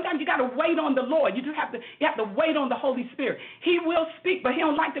 Sometimes you got to wait on the Lord. You have to wait on the Holy Spirit. He will speak, but he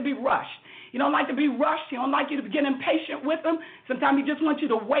don't like to be rushed. He don't like to be rushed. He don't like you to get impatient with him. Sometimes he just wants you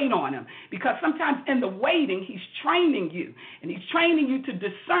to wait on him, because sometimes in the waiting, he's training you, and he's training you to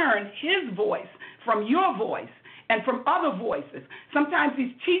discern his voice from your voice. and from other voices. Sometimes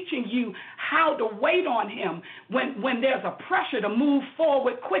he's teaching you how to wait on him when there's a pressure to move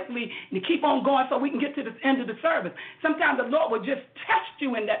forward quickly and to keep on going so we can get to the end of the service. Sometimes the Lord will just test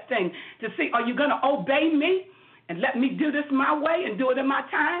you in that thing to see, are you going to obey me and let me do this my way and do it in my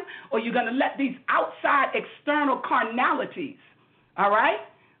time? Or are you going to let these outside external carnalities, all right,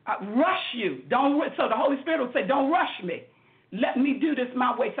 rush you? So the Holy Spirit will say, don't rush me. Let me do this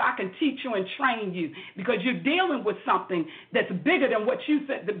my way so I can teach you and train you, because you're dealing with something that's bigger than what you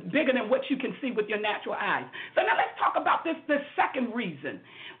said, bigger than what you can see with your natural eyes. So now let's talk about this second reason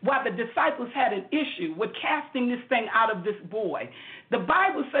why the disciples had an issue with casting this thing out of this boy. The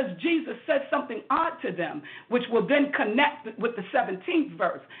Bible says Jesus said something odd to them, which will then connect with the 17th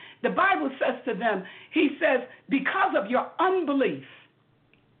verse. The Bible says to them, he says, because of your unbelief.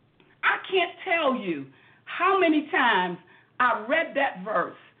 I can't tell you how many times I read that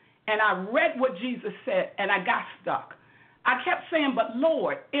verse, and I read what Jesus said, and I got stuck. I kept saying, but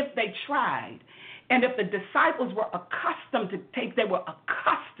Lord, if they tried, and if the disciples were accustomed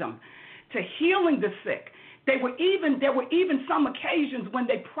to healing the sick, there were even some occasions when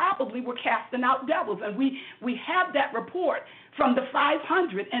they probably were casting out devils, and we have that report from the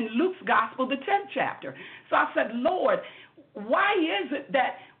 500 in Luke's Gospel, the 10th chapter. So I said, Lord, why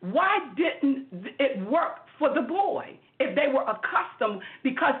didn't it work for the boy if they were accustomed?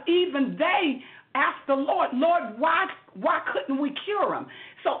 Because even they asked the Lord, why couldn't we cure him?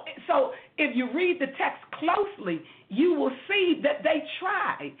 So if you read the text closely, you will see that they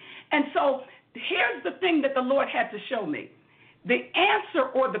tried. And so here's the thing that the Lord had to show me. The answer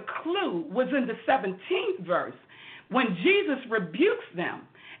or the clue was in the 17th verse when Jesus rebukes them.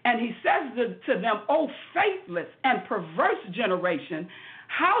 And he says to them, "O faithless and perverse generation,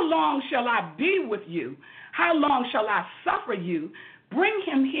 how long shall I be with you? How long shall I suffer you? Bring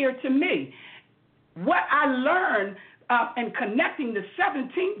him here to me." What I learned in connecting the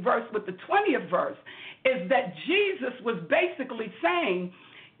 17th verse with the 20th verse is that Jesus was basically saying,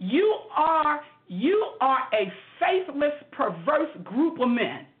 you are a faithless, perverse group of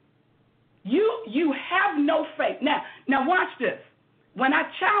men. You have no faith. Now watch this. When I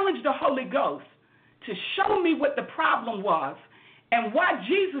challenged the Holy Ghost to show me what the problem was and why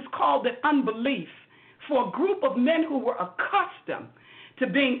Jesus called it unbelief for a group of men who were accustomed to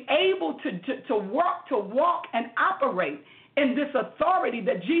being able to walk and operate in this authority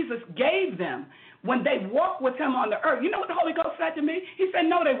that Jesus gave them when they walked with him on the earth. You know what the Holy Ghost said to me? He said,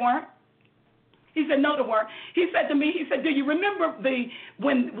 no, they weren't. He said, no, they weren't. He said to me, do you remember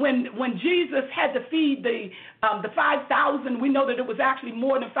when Jesus had to feed the 5,000? We know that it was actually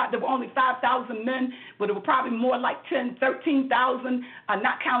more than 5. There were only 5,000 men, but it was probably more like 10, 13,000,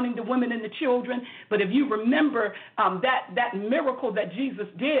 not counting the women and the children. But if you remember that miracle that Jesus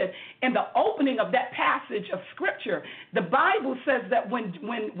did, in the opening of that passage of Scripture, the Bible says that when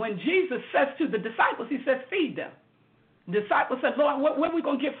Jesus says to the disciples, he says, feed them. The disciples said, Lord, where are we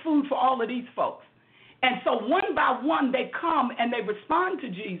going to get food for all of these folks? And so one by one they come and they respond to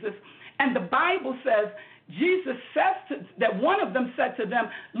Jesus. And the Bible says, Jesus says that one of them said to them,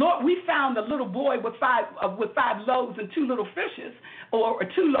 Lord, we found a little boy with five loaves and 2 little fishes, or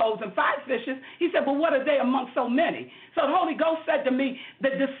 2 loaves and 5 fishes. He said, but what are they among so many? So the Holy Ghost said to me,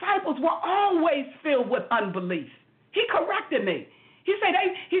 the disciples were always filled with unbelief. He corrected me. He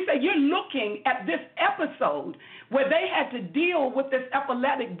said, you're looking at this episode where they had to deal with this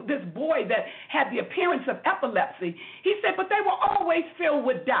boy that had the appearance of epilepsy. He said, but they were always filled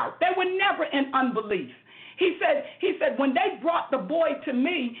with doubt. They were never in unbelief. He said, when they brought the boy to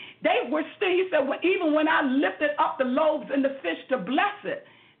me, they were still, he said, even when I lifted up the loaves and the fish to bless it,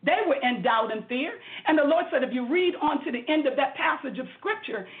 they were in doubt and fear. And the Lord said, if you read on to the end of that passage of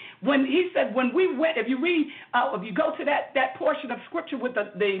Scripture, when he said, when we went, if you go to that portion of Scripture with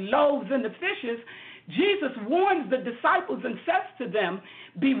the loaves and the fishes, Jesus warns the disciples and says to them,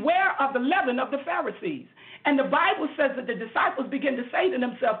 beware of the leaven of the Pharisees. And the Bible says that the disciples begin to say to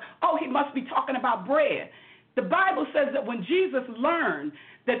themselves, oh, he must be talking about bread. The Bible says that when Jesus learned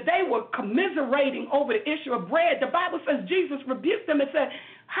that they were commiserating over the issue of bread, the Bible says Jesus rebuked them and said,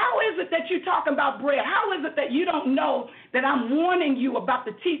 how is it that you're talking about bread? How is it that you don't know that I'm warning you about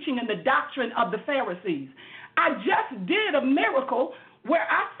the teaching and the doctrine of the Pharisees? I just did a miracle where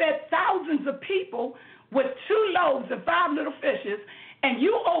I fed thousands of people with 2 loaves and 5 little fishes, and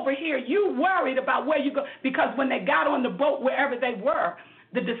you over here, you worried about where you go, because when they got on the boat, wherever they were,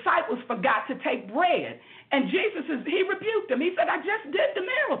 the disciples forgot to take bread. And he rebuked them. He said, I just did the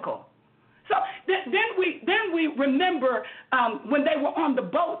miracle. So then we remember when they were on the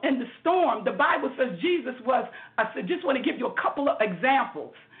boat in the storm, the Bible says Jesus I just want to give you a couple of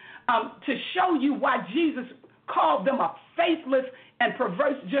examples to show you why Jesus called them a faithless and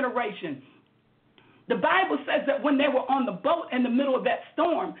perverse generation. The Bible says that when they were on the boat in the middle of that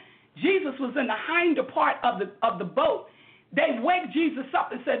storm, Jesus was in the hinder part of the boat. They waked Jesus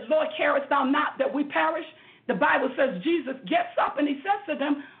up and said, Lord, carest thou not that we perish? The Bible says Jesus gets up and he says to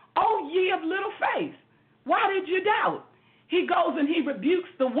them, O ye of little faith, why did you doubt? He goes and he rebukes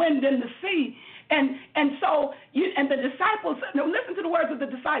the wind and the sea. And the disciples, now listen to the words of the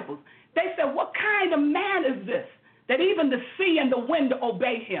disciples. They said, what kind of man is this that even the sea and the wind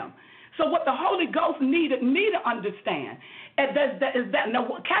obey him? So what the Holy Ghost needed me to understand is that now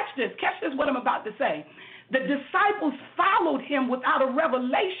catch this what I'm about to say. The disciples followed him without a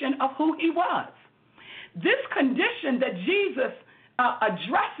revelation of who he was. This condition that Jesus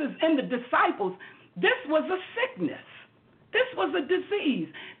addresses in the disciples, this was a sickness. This was a disease.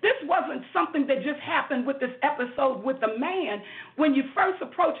 This wasn't something that just happened with this episode with the man. When you first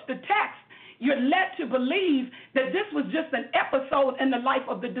approach the text, you're led to believe that this was just an episode in the life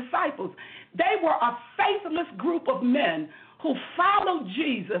of the disciples. They were a faithless group of men who followed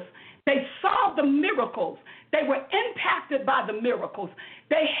Jesus. They saw the miracles. They were impacted by the miracles.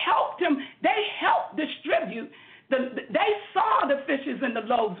 They helped him. They helped distribute. They saw the fishes and the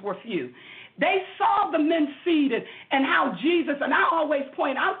loaves were few. They saw the men seated and how Jesus, and I always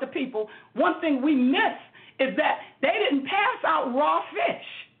point out to people, one thing we miss is that they didn't pass out raw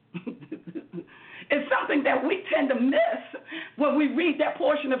fish. It's something that we tend to miss when we read that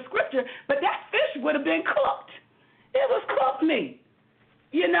portion of Scripture, but that fish would have been cooked. It was cooked meat,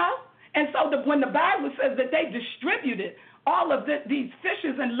 you know? And so when the Bible says that they distributed all of these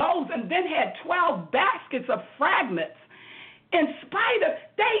fishes and loaves and then had 12 baskets of fragments, in spite of,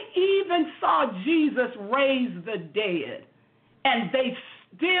 they even saw Jesus raise the dead, and they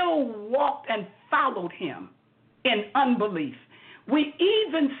still walked and followed him in unbelief. We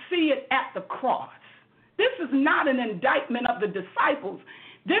even see it at the cross. This is not an indictment of the disciples.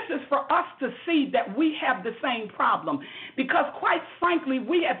 This is for us to see that we have the same problem. Because quite frankly,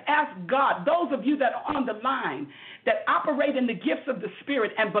 we have asked God, those of you that are on the line, that operate in the gifts of the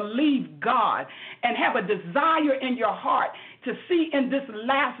Spirit and believe God and have a desire in your heart to see in this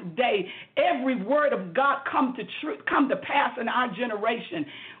last day every word of God come to pass in our generation.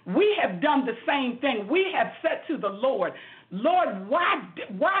 We have done the same thing. We have said to the Lord, Lord, why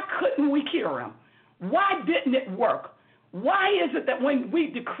couldn't we cure him? Why didn't it work? Why is it that when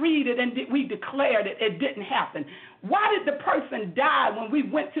we decreed it and we declared it, it didn't happen? Why did the person die when we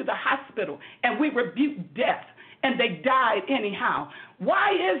went to the hospital and we rebuked death and they died anyhow?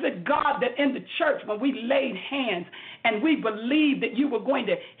 Why is it, God, that in the church when we laid hands and we believed that you were going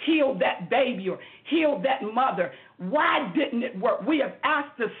to heal that baby or heal that mother, why didn't it work? We have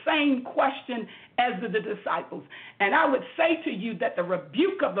asked the same question as the disciples. And I would say to you that the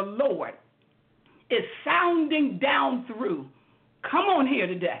rebuke of the Lord is sounding down through. Come on here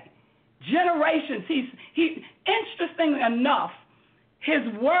today. Generations. Interestingly enough, his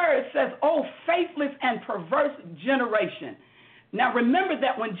word says, oh, faithless and perverse generation. Now remember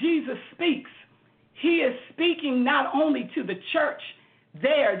that when Jesus speaks, he is speaking not only to the church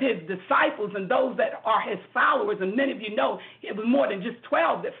there, his disciples and those that are his followers, and many of you know it was more than just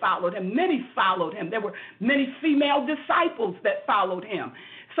 12 that followed him. Many followed him. There were many female disciples that followed him.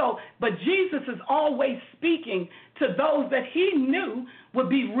 But Jesus is always speaking to those that he knew would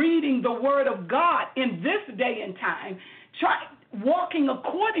be reading the word of God in this day and time, walking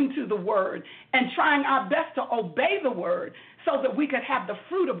according to the word and trying our best to obey the word so that we could have the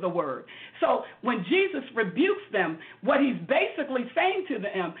fruit of the word. So when Jesus rebukes them, what he's basically saying to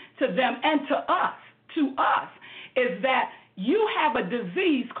them and to us, is that you have a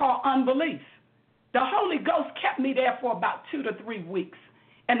disease called unbelief. The Holy Ghost kept me there for about 2 to 3 weeks.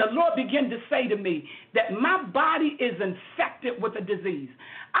 And the Lord began to say to me that my body is infected with a disease.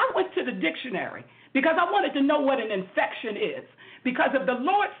 I went to the dictionary because I wanted to know what an infection is. Because if the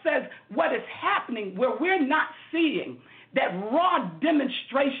Lord says what is happening where we're not seeing that raw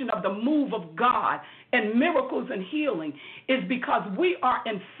demonstration of the move of God and miracles and healing is because we are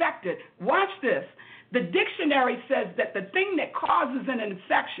infected. Watch this. The dictionary says that the thing that causes an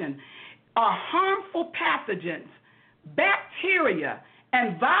infection are harmful pathogens, bacteria,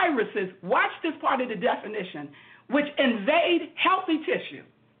 and viruses, watch this part of the definition, which invade healthy tissue.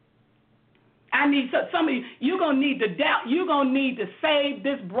 I need some of you, you're going to need to save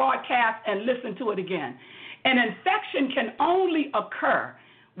this broadcast and listen to it again. An infection can only occur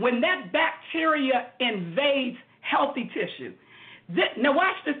when that bacteria invades healthy tissue. Now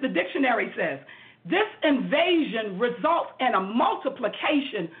watch this, the dictionary says, this invasion results in a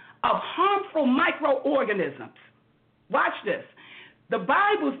multiplication of harmful microorganisms. Watch this. The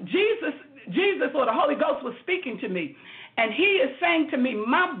Bible, Jesus Jesus or the Holy Ghost was speaking to me, and he is saying to me,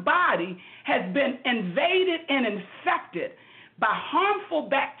 my body has been invaded and infected by harmful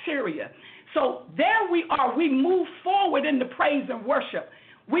bacteria. So there we are. We move forward in the praise and worship.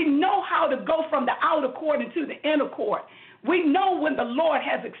 We know how to go from the outer court into the inner court. We know when the Lord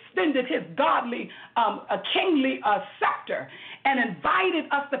has extended his godly, kingly scepter and invited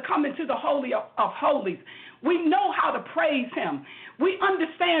us to come into the Holy of Holies. We know how to praise him. We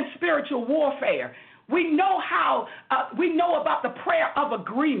understand spiritual warfare. We know we know about the prayer of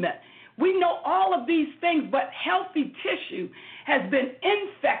agreement. We know all of these things, but healthy tissue has been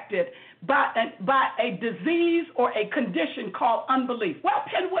infected by a disease or a condition called unbelief. Well,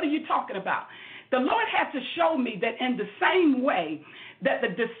 Penn, what are you talking about? The Lord had to show me that in the same way that the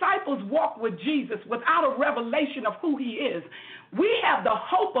disciples walked with Jesus without a revelation of who he is, we have the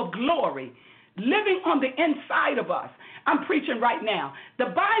hope of glory living on the inside of us. I'm preaching right now.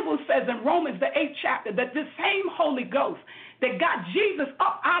 The Bible says in Romans, the 8th chapter, that this same Holy Ghost that got Jesus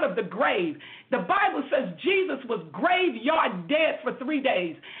up out of the grave, the Bible says Jesus was graveyard dead for 3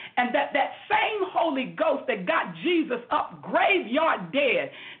 days, and that same Holy Ghost that got Jesus up graveyard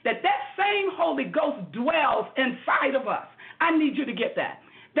dead, that same Holy Ghost dwells inside of us. I need you to get that.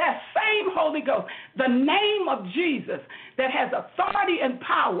 That same Holy Ghost, the name of Jesus that has authority and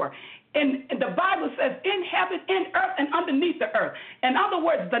power, and the Bible says in heaven, in earth, and underneath the earth. In other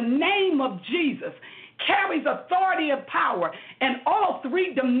words, the name of Jesus carries authority and power in all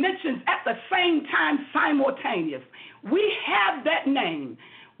three dimensions at the same time, simultaneous. We have that name.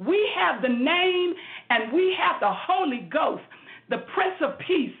 We have the name, and we have the Holy Ghost, the Prince of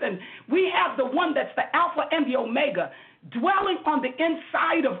Peace, and we have the one that's the Alpha and the Omega dwelling on the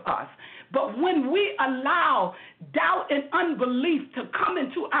inside of us. But when we allow doubt and unbelief to come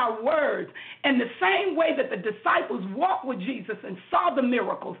into our words, in the same way that the disciples walked with Jesus and saw the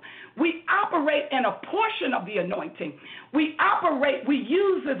miracles, we operate in a portion of the anointing. We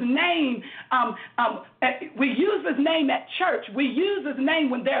use his name. We use his name at church. We use his name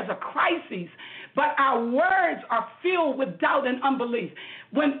when there's a crisis. But our words are filled with doubt and unbelief.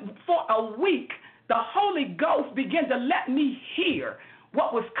 When for a week the Holy Ghost began to let me hear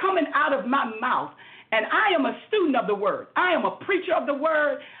what was coming out of my mouth. And I am a student of the word. I am a preacher of the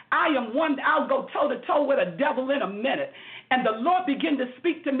word. I am one that I'll go toe-to-toe with a devil in a minute. And the Lord began to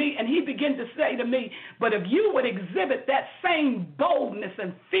speak to me, and he began to say to me, but if you would exhibit that same boldness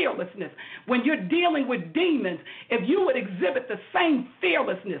and fearlessness when you're dealing with demons, if you would exhibit the same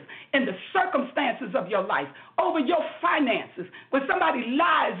fearlessness in the circumstances of your life, over your finances, when somebody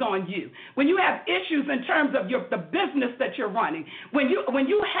lies on you, when you have issues in terms of the business that you're running, when you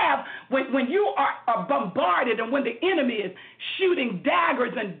are bombarded and when the enemy is shooting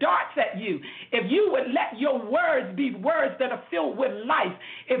daggers and darts at you, if you would let your words be words that are filled with life,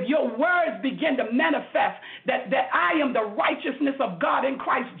 if your words begin to manifest that I am the righteousness of God in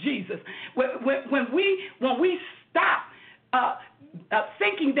Christ Jesus, when we stop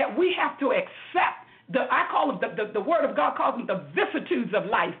thinking that we have to accept I call it the Word of God calls them the vicissitudes of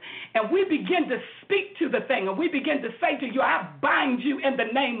life. And we begin to speak to the thing, and we begin to say to you, I bind you in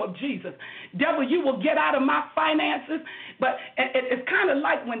the name of Jesus. Devil, you will get out of my finances. But it's kind of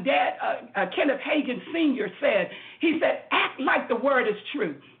like when Dad, Kenneth Hagin Sr. said, he said, act like the word is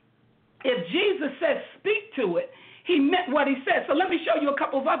true. If Jesus said speak to it, he meant what he said. So let me show you a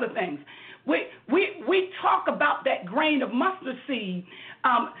couple of other things. We talk about that grain of mustard seed.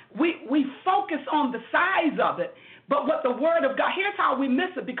 We focus on the size of it, but what the Word of God, here's how we miss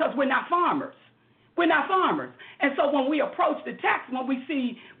it, because we're not farmers. We're not farmers. And so when we approach the text,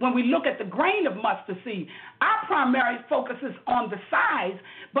 when we look at the grain of mustard seed, our primary focus is on the size,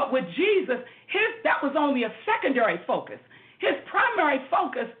 but with Jesus, that was only a secondary focus. His primary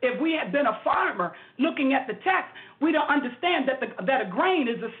focus, if we had been a farmer looking at the text, we don't understand that a grain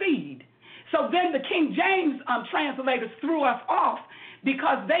is a seed. So then the King James translators threw us off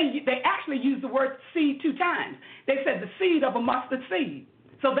because they actually used the word seed 2 times. They said the seed of a mustard seed.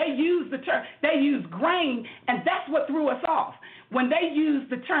 So they used the term, they used grain, and that's what threw us off. When they used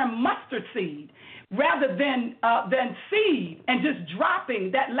the term mustard seed rather than seed and just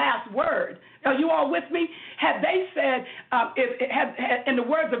dropping that last word. Are you all with me? Had they said, in the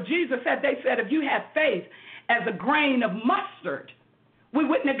words of Jesus, had they said, if you had faith as a grain of mustard, we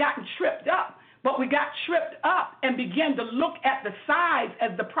wouldn't have gotten tripped up. But we got tripped up and began to look at the size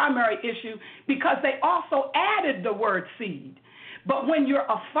as the primary issue because they also added the word seed. But when you're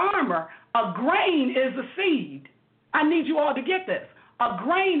a farmer, a grain is a seed. I need you all to get this. A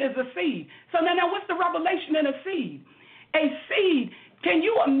grain is a seed. So now what's the revelation in a seed? A seed, can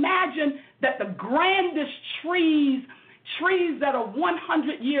you imagine that the grandest trees Trees that are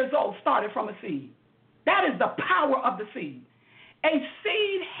 100 years old started from a seed. That is the power of the seed. A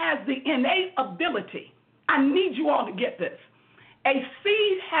seed has the innate ability. I need you all to get this. A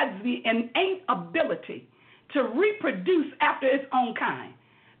seed has the innate ability to reproduce after its own kind.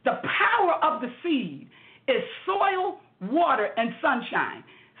 The power of the seed is soil, water, and sunshine.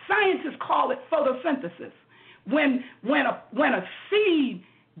 Scientists call it photosynthesis. When a seed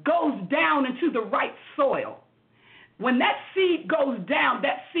goes down into the right soil, when that seed goes down,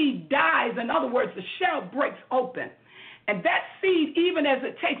 that seed dies. In other words, the shell breaks open. And that seed, even as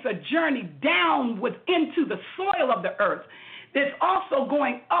it takes a journey downwards into the soil of the earth, it's also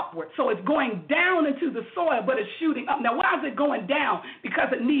going upward. So it's going down into the soil, but it's shooting up. Now, why is it going down? Because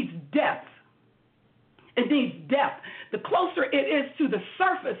it needs depth. It needs depth. The closer it is to the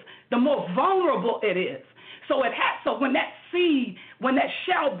surface, the more vulnerable it is. So when that seed, when that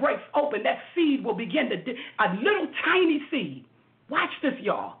shell breaks open, that seed will begin to, a little tiny seed. Watch this,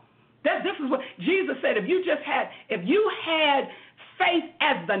 y'all. This is what Jesus said. If you had faith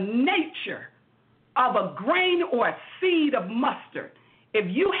as the nature of a grain or a seed of mustard, if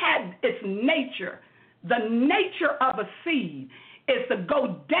you had its nature, the nature of a seed is to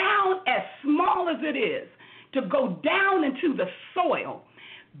go down as small as it is, to go down into the soil,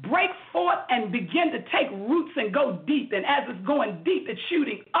 break forth and begin to take roots and go deep. And as it's going deep, it's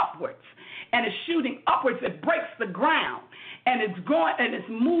shooting upwards. And it's shooting upwards, it breaks the ground. And it's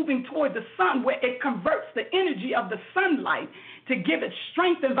moving toward the sun, where it converts the energy of the sunlight to give it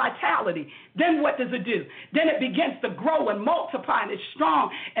strength and vitality. Then what does it do? Then it begins to grow and multiply, and it's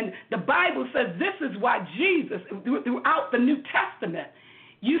strong. And the Bible says this is why Jesus, throughout the New Testament,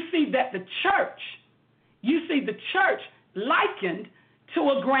 you see the church likened to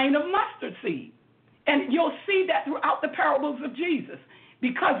a grain of mustard seed. And you'll see that throughout the parables of Jesus.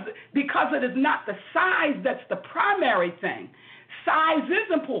 Because it is not the size that's the primary thing. Size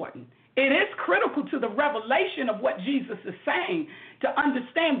is important. It is critical to the revelation of what Jesus is saying to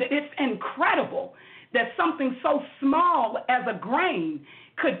understand that it's incredible that something so small as a grain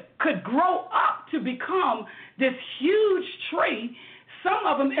could grow up to become this huge tree. Some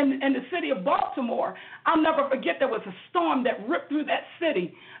of them in the city of Baltimore, I'll never forget, there was a storm that ripped through that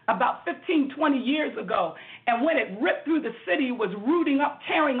city about 15, 20 years ago. And when it ripped through the city, it was rooting up,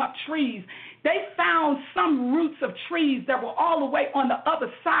 tearing up trees. They found some roots of trees that were all the way on the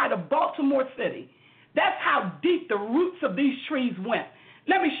other side of Baltimore City. That's how deep the roots of these trees went.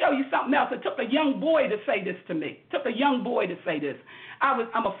 Let me show you something else. It took a young boy to say this to me.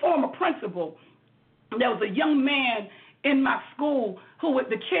 I'm a former principal. There was a young man in my school who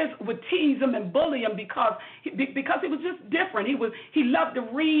the kids would tease him and bully him because he was just different. He loved to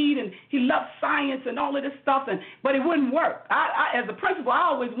read and he loved science and all of this stuff, but it wouldn't work. I as a principal, I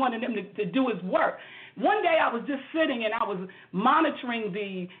always wanted him to do his work. One day I was just sitting and I was monitoring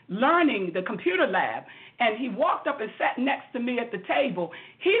the computer lab, and he walked up and sat next to me at the table.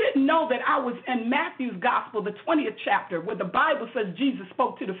 He didn't know that I was in Matthew's Gospel, the 20th chapter, where the Bible says Jesus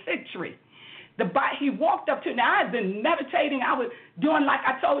spoke to the fig tree. He walked up to, now I had been meditating, I was doing like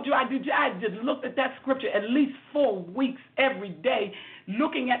I told you I do. I just looked at that scripture at least 4 weeks every day,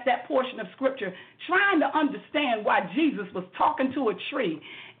 looking at that portion of scripture, trying to understand why Jesus was talking to a tree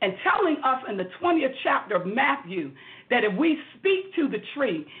and telling us in the 20th chapter of Matthew that if we speak to the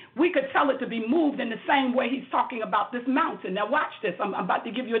tree, we could tell it to be moved in the same way he's talking about this mountain. Now watch this. I'm about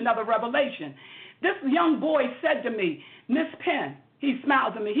to give you another revelation. This young boy said to me, Miss Penn, he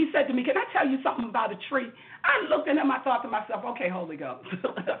smiles at me. He said to me, can I tell you something about a tree? I looked at him. I thought to myself, okay, Holy Ghost.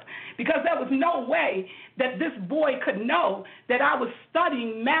 Because there was no way that this boy could know that I was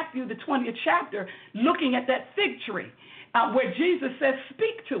studying Matthew, the 20th chapter, looking at that fig tree where Jesus says,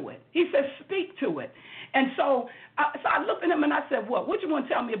 speak to it. He says, speak to it. And so I looked at him and I said, what do you want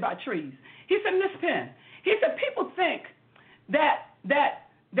to tell me about trees? He said, Miss Penn, he said, people think that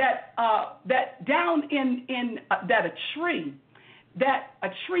down in that a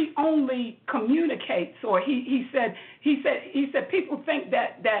tree only communicates, or he said people think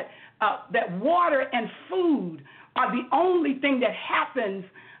that water and food are the only thing that happens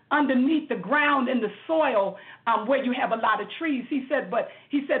underneath the ground in the soil where you have a lot of trees. He said, but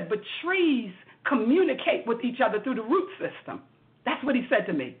trees communicate with each other through the root system. That's what he said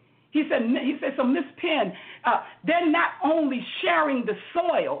to me. He said, so Miss Penn, they're not only sharing the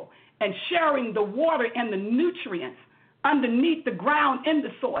soil and sharing the water and the nutrients underneath the ground in the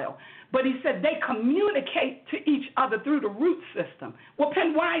soil, but he said they communicate to each other through the root system. Well,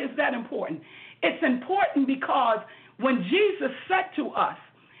 Penn, why is that important? It's important because when Jesus said to us,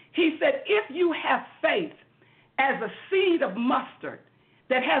 he said, if you have faith as a seed of mustard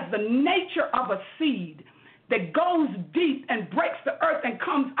that has the nature of a seed, that goes deep and breaks the earth and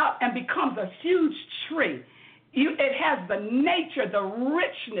comes up and becomes a huge tree. It has the nature, the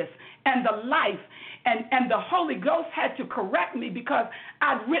richness, and the life. And the Holy Ghost had to correct me because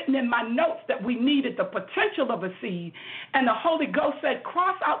I'd written in my notes that we needed the potential of a seed. And the Holy Ghost said,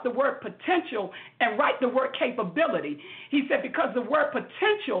 cross out the word potential and write the word capability. He said, because the word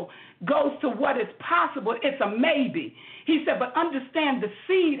potential goes to what is possible. It's a maybe. He said, but understand the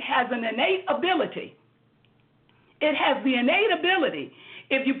seed has an innate ability. It has the innate ability.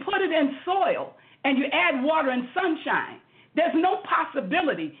 If you put it in soil and you add water and sunshine, there's no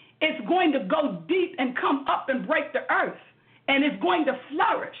possibility. It's going to go deep and come up and break the earth, and it's going to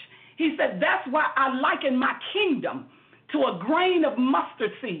flourish. He said, that's why I liken my kingdom to a grain of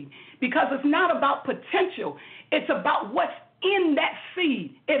mustard seed, because it's not about potential. It's about what's in that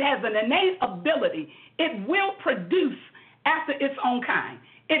seed. It has an innate ability. It will produce after its own kind.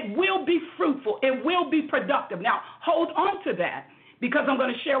 It will be fruitful. It will be productive. Now, hold on to that, because I'm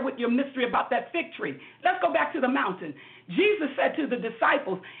going to share with you a mystery about that fig tree. Let's go back to the mountain. Jesus said to the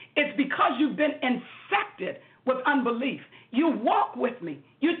disciples, it's because you've been infected with unbelief. You walk with me.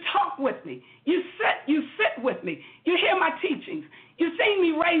 You talk with me. You sit with me. You hear my teachings. You see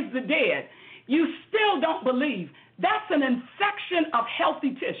me raise the dead. You still don't believe. That's an infection of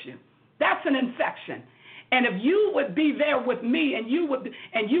healthy tissue. That's an infection. And if you would be there with me and you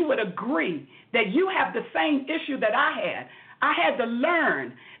would agree that you have the same issue that I had to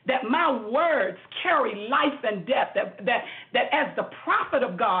learn that my words carry life and death, that as the prophet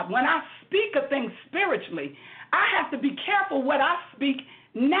of God, when I speak a thing spiritually, I have to be careful what I speak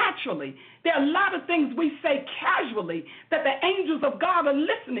naturally. There are a lot of things we say casually that the angels of God are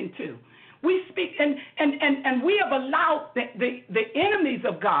listening to. We speak, and we have allowed the enemies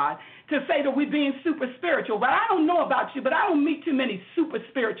of God to say that we're being super spiritual. But I don't know about you, but I don't meet too many super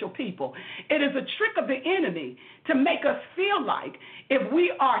spiritual people. It is a trick of the enemy to make us feel like if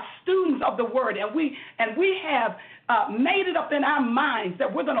we are students of the word and we have made it up in our minds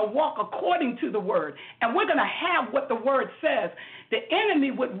that we're going to walk according to the word and we're going to have what the word says, the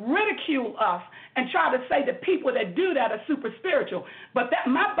enemy would ridicule us and try to say that people that do that are super spiritual. But that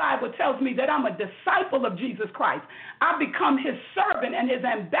my Bible tells me that I'm a disciple of Jesus Christ. I become his servant and his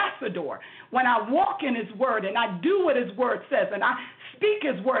ambassador when I walk in his word and I do what his word says and I speak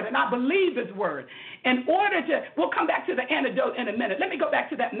his word and I believe his word. In order to, we'll come back to the antidote in a minute. Let me go back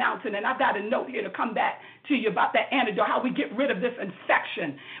to that mountain, and I've got a note here to come back to you about that antidote, how we get rid of this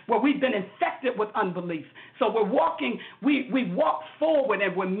infection where we've been infected with unbelief. So we're walking, we walk forward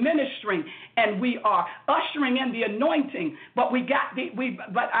and we're ministering and we are ushering in the anointing, but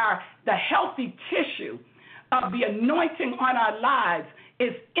the healthy tissue of the anointing on our lives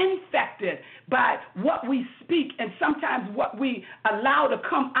is infected by what we speak and sometimes what we allow to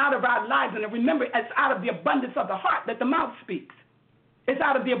come out of our lives. And remember, it's out of the abundance of the heart that the mouth speaks. It's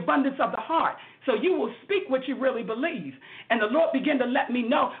out of the abundance of the heart. So you will speak what you really believe. And the Lord began to let me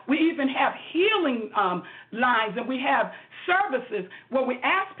know. We even have healing lines, and we have services where we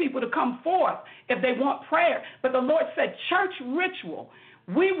ask people to come forth if they want prayer. But the Lord said church ritual.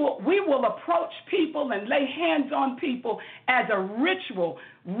 We will approach people and lay hands on people as a ritual,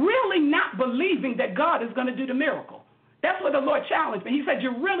 really not believing that God is going to do the miracle. That's what the Lord challenged me. He said,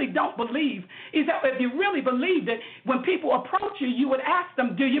 you really don't believe. He said, if you really believed it, when people approach you, you would ask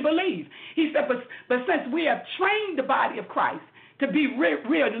them, do you believe? He said, but since we have trained the body of Christ to be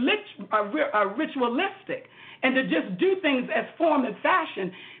ritualistic and to just do things as form and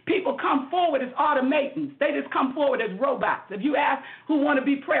fashion, people come forward as automatons. They just come forward as robots. If you ask who want to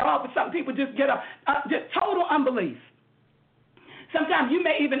be prayer offered, some people just get just total unbelief. Sometimes you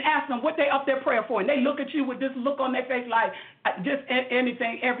may even ask them what they up there prayer for, and they look at you with this look on their face like just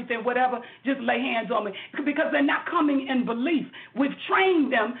anything, everything, whatever, just lay hands on me, because they're not coming in belief. We've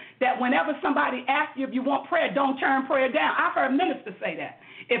trained them that whenever somebody asks you if you want prayer, don't turn prayer down. I've heard ministers say that.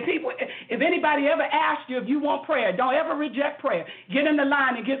 If anybody ever asks you if you want prayer, don't ever reject prayer. Get in the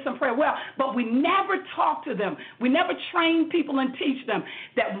line and get some prayer. Well, but we never talk to them. We never train people and teach them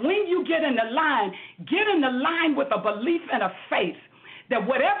that when you get in the line with a belief and a faith that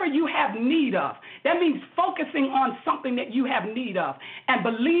whatever you have need of, that means focusing on something that you have need of and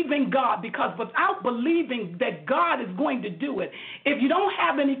believing God, because without believing that God is going to do it, if you don't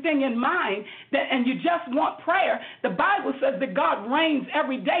have anything in mind and you just want prayer, the Bible says that God reigns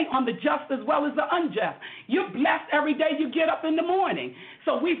every day on the just as well as the unjust. You're blessed every day you get up in the morning.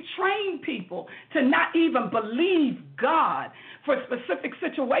 So we've trained people to not even believe God for specific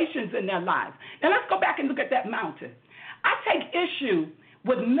situations in their lives. Now let's go back and look at that mountain. I take issue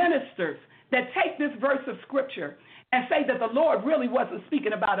with ministers that take this verse of Scripture and say that the Lord really wasn't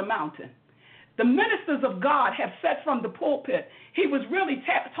speaking about a mountain. The ministers of God have said from the pulpit, he was really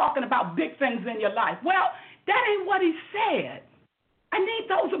talking about big things in your life. Well, that ain't what he said. I need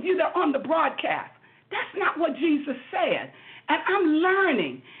those of you that are on the broadcast. That's not what Jesus said. And I'm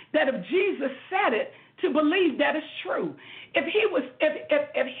learning that if Jesus said it, to believe that it's true. If he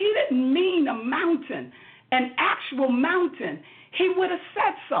didn't mean a mountain, an actual mountain, he would have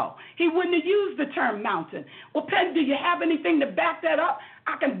said so. He wouldn't have used the term mountain. Well, Penn, do you have anything to back that up?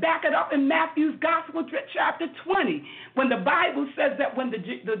 I can back it up in Matthew's Gospel, chapter 20, when the Bible says that when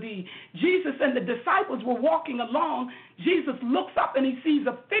Jesus and the disciples were walking along, Jesus looks up and he sees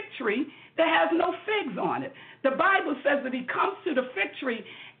a fig tree that has no figs on it. The Bible says that he comes to the fig tree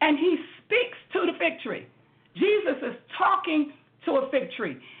and he speaks to the fig tree. Jesus is talking to a fig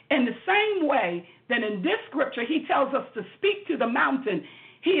tree. In the same way that in this scripture he tells us to speak to the mountain,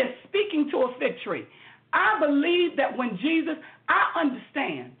 he is speaking to a fig tree. I believe that when Jesus, I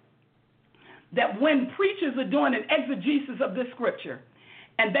understand that when preachers are doing an exegesis of this scripture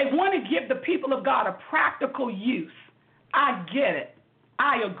and they want to give the people of God a practical use, I get it.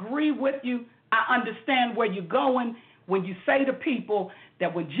 I agree with you. I understand where you're going when you say to people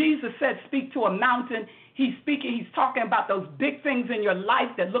that when Jesus said speak to a mountain, he's talking about those big things in your life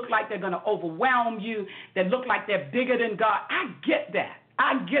that look like they're going to overwhelm you, that look like they're bigger than God. I get that.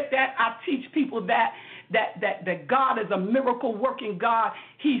 I teach people that God is a miracle-working God.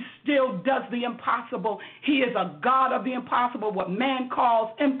 He still does the impossible. He is a God of the impossible. What man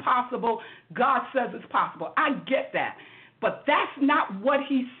calls impossible, God says is possible. I get that. But that's not what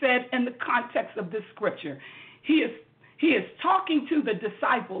he said in the context of this scripture. He is talking to the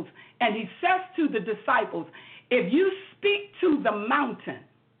disciples, and he says to the disciples, if you speak to the mountain,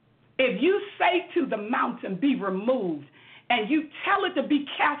 if you say to the mountain, be removed, and you tell it to be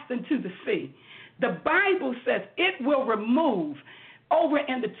cast into the sea, the Bible says it will remove. Over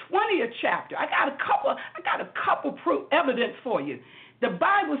in the 20th chapter, I got a couple proof evidence for you. The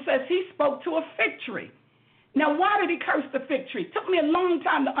Bible says he spoke to a fig tree. Now, why did he curse the fig tree? It took me a long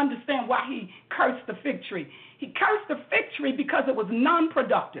time to understand why he cursed the fig tree. He cursed the fig tree because it was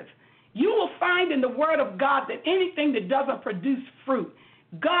non-productive. You will find in the Word of God that anything that doesn't produce fruit,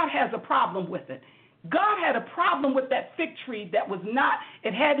 God has a problem with it. God had a problem with that fig tree that was not,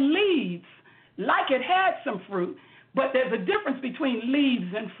 it had leaves, like it had some fruit, but there's a difference between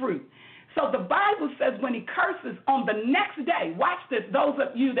leaves and fruit. So the Bible says when he curses on the next day, watch this, those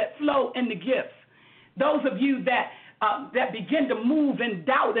of you that flow in the gifts, those of you that begin to move in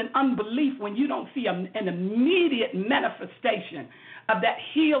doubt and unbelief when you don't see an immediate manifestation of that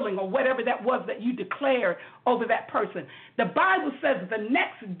healing or whatever that was that you declared over that person. The Bible says the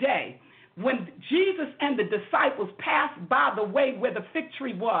next day when Jesus and the disciples passed by the way where the fig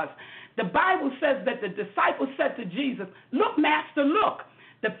tree was, the Bible says that the disciples said to Jesus, look, Master, look,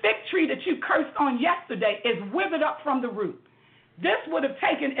 the fig tree that you cursed on yesterday is withered up from the root. This would have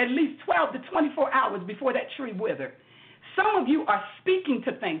taken at least 12 to 24 hours before that tree withered. Some of you are speaking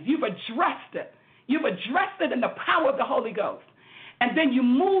to things. You've addressed it. You've addressed it in the power of the Holy Ghost. And then you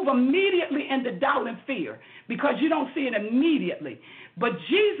move immediately into doubt and fear because you don't see it immediately. But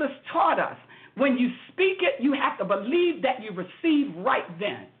Jesus taught us when you speak it, you have to believe that you receive right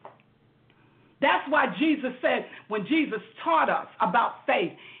then. That's why Jesus said when Jesus taught us about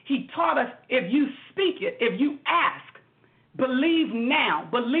faith, he taught us if you speak it, if you ask, believe now,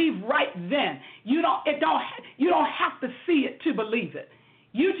 believe right then. You don't have to see it to believe it.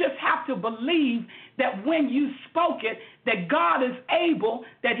 You just have to believe that when you spoke it, that God is able,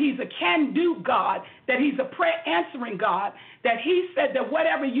 that he's a can-do God, that he's a prayer-answering God, that he said that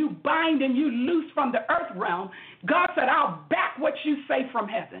whatever you bind and you loose from the earth realm, God said, I'll back what you say from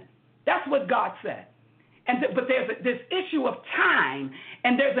heaven. That's what God said. But there's this issue of time,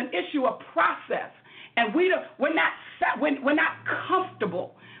 and there's an issue of process. And we're not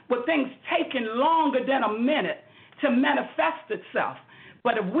comfortable with things taking longer than a minute to manifest itself.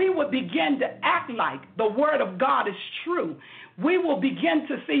 But if we would begin to act like the Word of God is true, we will begin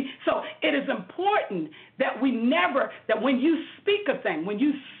to see. So it is important that that when you speak a thing, when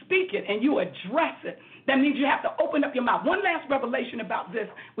you speak it and you address it, that means you have to open up your mouth. One last revelation about this.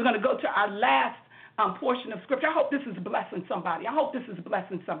 We're going to go to our last portion of Scripture. I hope this is blessing somebody. I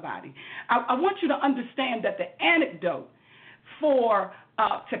want you to understand that the antidote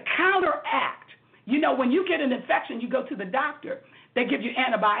to counteract, when you get an infection, you go to the doctor. They give you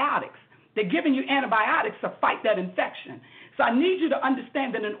antibiotics. They're giving you antibiotics to fight that infection. So I need you to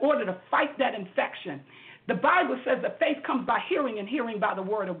understand that in order to fight that infection, the Bible says that faith comes by hearing and hearing by the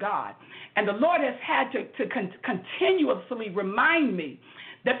word of God. And the Lord has had to continuously remind me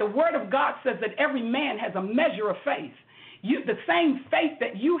that the word of God says that every man has a measure of faith. the same faith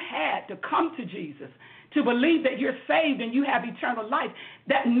that you had to come to Jesus, to believe that you're saved and you have eternal life,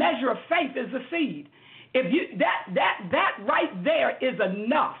 that measure of faith is a seed. If you that right there is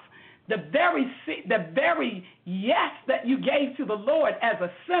enough. The very yes that you gave to the Lord as a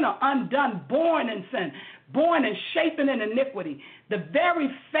sinner, undone, born in sin, born and shapen in iniquity, the very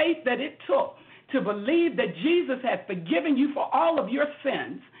faith that it took to believe that Jesus had forgiven you for all of your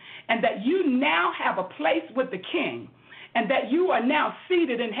sins and that you now have a place with the King and that you are now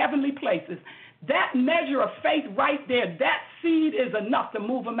seated in heavenly places, that measure of faith right there, that seed is enough to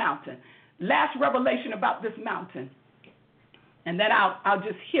move a mountain. Last revelation about this mountain. And then I'll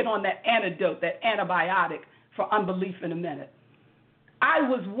just hit on that antidote, that antibiotic for unbelief in a minute. I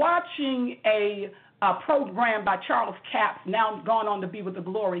was watching a program by Charles Capps, now gone on to be with the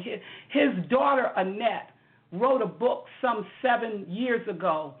glory. His daughter, Annette, wrote a book some 7 years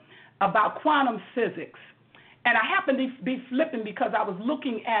ago about quantum physics. And I happened to be flipping because I was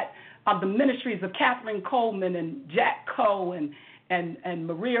looking at the ministries of Catherine Coleman and Jack Coe and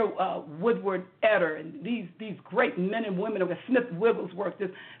Maria Woodward Etter and these great men and women of Smith Wigglesworth,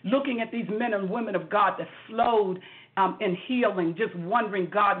 just looking at these men and women of God that flowed in healing, just wondering,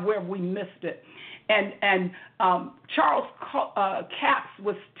 God, where we missed it. And Charles Capps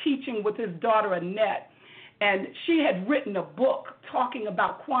was teaching with his daughter Annette, and she had written a book talking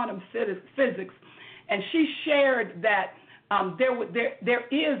about quantum physics, and she shared that there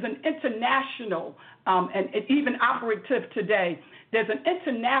is an international and even operative today. There's an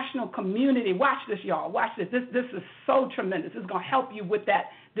international community. Watch this, y'all. Watch this. This is so tremendous. It's going to help you with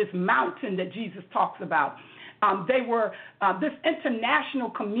this mountain that Jesus talks about. They were this international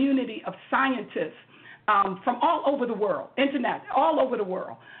community of scientists from all over the world, all over the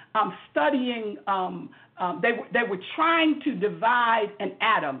world, studying. They were trying to divide an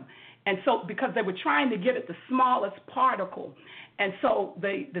atom. And so because they were trying to get at the smallest particle. And so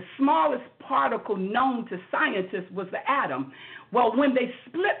the smallest particle known to scientists was the atom. Well, when they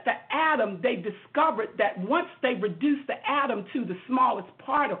split the atom, they discovered that once they reduced the atom to the smallest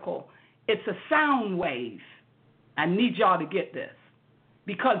particle, it's a sound wave. I need y'all to get this.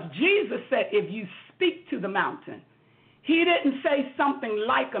 Because Jesus said, if you speak to the mountain, he didn't say something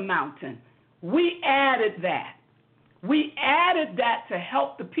like a mountain. We added that. We added that to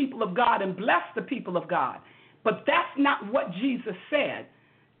help the people of God and bless the people of God. But that's not what Jesus said.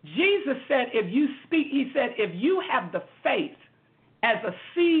 Jesus said, if you speak, he said, if you have the faith as a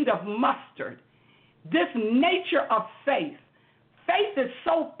seed of mustard, this nature of faith is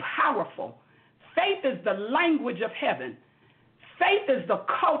so powerful. Faith is the language of heaven. Faith is the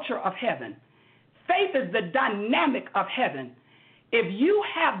culture of heaven. Faith is the dynamic of heaven. If you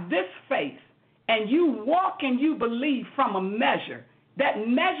have this faith, and you walk and you believe from a measure, that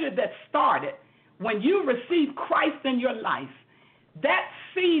measure that started when you received Christ in your life, that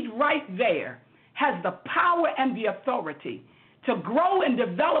seed right there has the power and the authority to grow and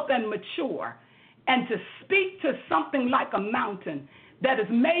develop and mature and to speak to something like a mountain that is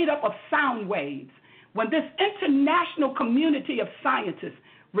made up of sound waves. When this international community of scientists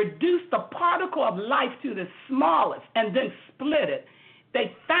reduced the particle of life to the smallest and then split it,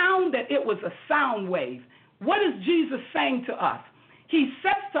 they found that it was a sound wave. What is Jesus saying to us? He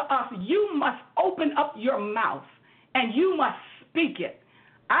says to us, you must open up your mouth and you must speak it.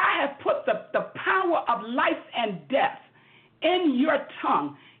 I have put the power of life and death in your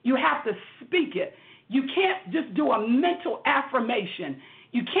tongue. You have to speak it. You can't just do a mental affirmation.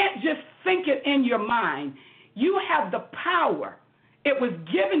 You can't just think it in your mind. You have the power. It was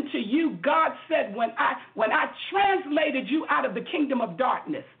given to you. God said, when I translated you out of the kingdom of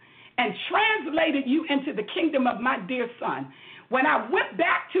darkness and translated you into the kingdom of my dear son, when I went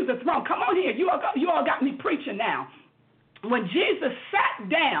back to the throne, come on here, you all got me preaching now. When Jesus sat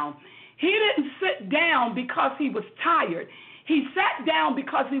down, he didn't sit down because he was tired. He sat down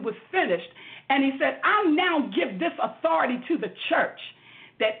because he was finished. And he said, I now give this authority to the church,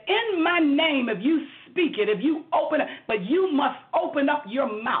 that in my name, if you speak it, if you open it, but you must open up your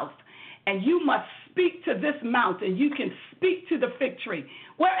mouth and you must speak to this mountain. You can speak to the fig tree.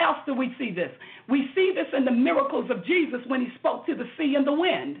 Where else do we see this? We see this in the miracles of Jesus when he spoke to the sea and the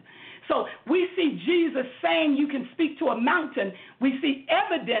wind. So we see Jesus saying you can speak to a mountain. We see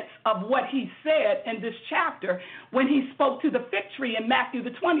evidence of what he said in this chapter when he spoke to the fig tree in Matthew the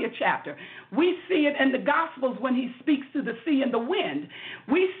 20th chapter. We see it in the Gospels when he speaks to the sea and the wind.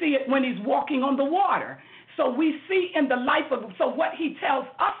 We see it when he's walking on the water. So we see in the life of, so what he tells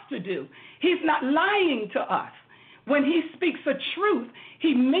us to do, he's not lying to us. when he speaks a truth,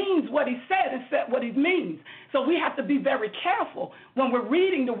 he means what he said and said what he means. So we have to be very careful when we're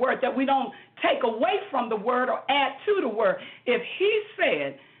reading the word that we don't take away from the word or add to the word. If he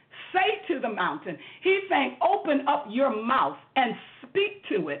said, say to the mountain, he's saying, open up your mouth and speak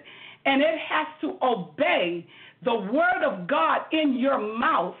to it. And it has to obey the word of God in your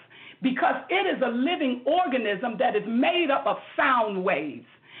mouth, because it is a living organism that is made up of sound waves.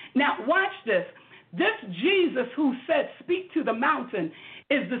 Now, watch this. This Jesus who said, speak to the mountain,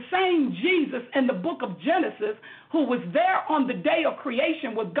 is the same Jesus in the book of Genesis who was there on the day of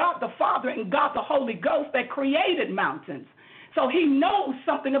creation with God the Father and God the Holy Ghost that created mountains. So he knows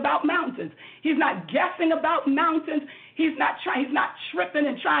something about mountains. He's not guessing about mountains. He's not tripping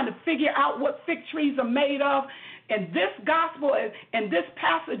and trying to figure out what fig trees are made of. In this gospel, in this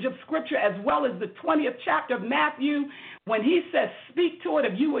passage of Scripture, as well as the 20th chapter of Matthew, when he says, speak to it,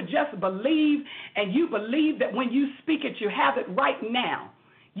 if you would just believe, and you believe that when you speak it, you have it right now.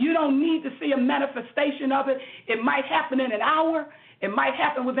 You don't need to see a manifestation of it. It might happen in an hour. It might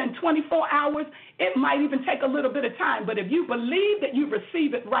happen within 24 hours. It might even take a little bit of time. But if you believe that you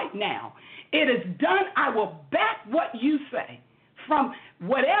receive it right now, it is done. I will back what you say from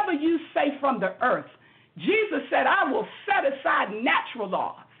whatever you say from the earth. Jesus said, I will set aside natural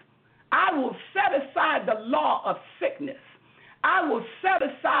laws. I will set aside the law of sickness. I will set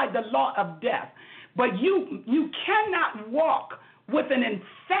aside the law of death. But you cannot walk with an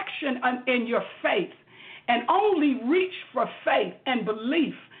infection in your faith and only reach for faith and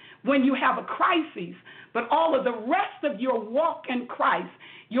belief when you have a crisis. But all of the rest of your walk in Christ,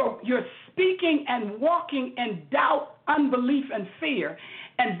 you're speaking and walking in doubt, unbelief, and fear,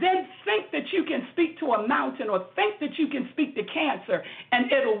 and then think that you can speak to a mountain or think that you can speak to cancer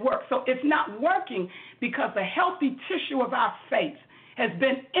and it'll work. So it's not working because the healthy tissue of our faith has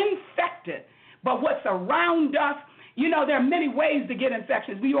been infected by what's around us. You know, there are many ways to get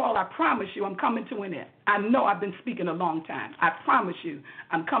infections. I promise you, I'm coming to an end. I know I've been speaking a long time. I promise you,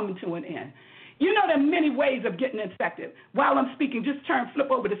 I'm coming to an end. You know, there are many ways of getting infected. While I'm speaking, just flip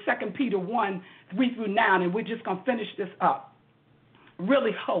over to 2 Peter 1, 3 through 9, and we're just going to finish this up.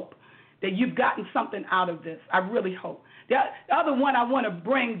 Really hope that you've gotten something out of this. I really hope. The other one I want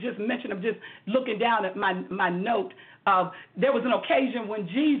to mention, I'm just looking down at my note. There was an occasion when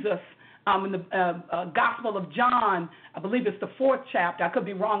Jesus, in the Gospel of John, I believe it's the 4th chapter. I could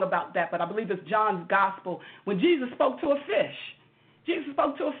be wrong about that, but I believe it's John's Gospel, when Jesus spoke to a fish. Jesus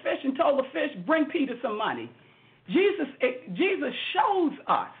spoke to a fish and told the fish, bring Peter some money. Jesus shows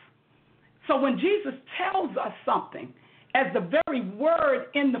us. So when Jesus tells us something, as the very word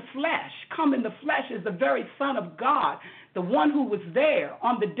in the flesh, come in the flesh, is the very Son of God, the one who was there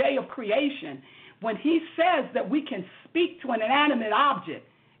on the day of creation, when he says that we can speak to an inanimate object.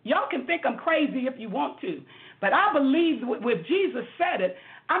 Y'all can think I'm crazy if you want to, but I believe if Jesus said it,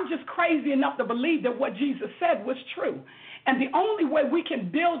 I'm just crazy enough to believe that what Jesus said was true. And the only way we can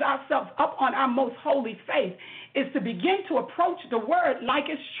build ourselves up on our most holy faith is to begin to approach the word like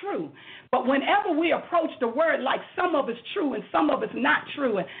it's true. But whenever we approach the word like some of it's true and some of it's not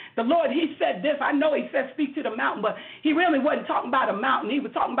true, and the Lord, he said this, I know he said speak to the mountain, but he really wasn't talking about a mountain. He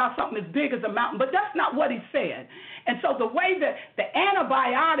was talking about something as big as a mountain, but that's not what he said. And so the way that the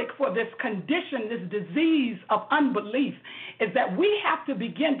antibiotic for this condition, this disease of unbelief, is that we have to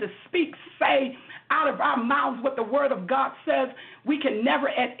begin to say out of our mouths what the word of God says. We can never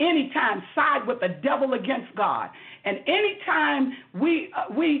at any time side with the devil against God. And any time we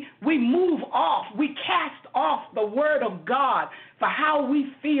move off, we cast off the word of God for how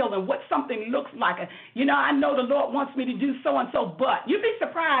we feel and what something looks like. You know, I know the Lord wants me to do so-and-so, but you'd be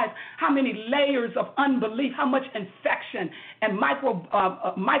surprised how many layers of unbelief, how much infection and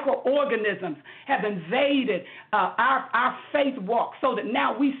microorganisms have invaded our faith walk, so that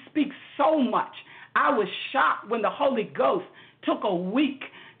now we speak so much. I was shocked when the Holy Ghost took a week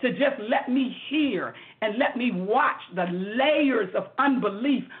to just let me hear and let me watch the layers of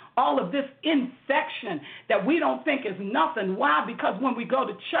unbelief, all of this infection that we don't think is nothing. Why? Because when we go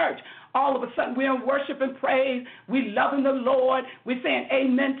to church, all of a sudden we're in worship and praise, we loving the Lord, we're saying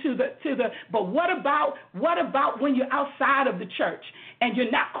amen to the but what about when you're outside of the church and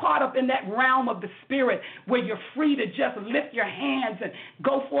you're not caught up in that realm of the spirit where you're free to just lift your hands and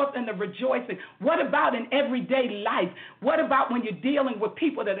go forth in the rejoicing? What about in everyday life? What about when you're dealing with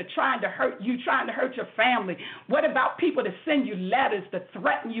people that are trying to hurt you, trying to hurt your family? What about people that send you letters to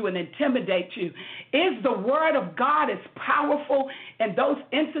threaten you and intimidate you? Is the word of God as powerful in those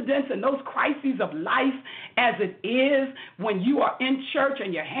incidents and and those crises of life as it is when you are in church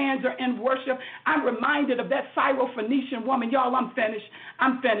and your hands are in worship. I'm reminded of that Syrophoenician woman. Y'all, I'm finished.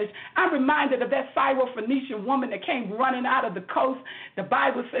 I'm reminded of that Syrophoenician woman that came running out of the coast. The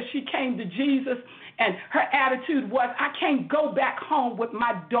Bible says she came to Jesus, and her attitude was, I can't go back home with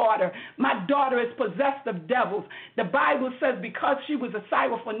my daughter. My daughter is possessed of devils. The Bible says because she was a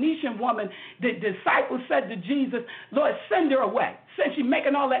Syrophoenician woman, the disciples said to Jesus, Lord, send her away. Since she's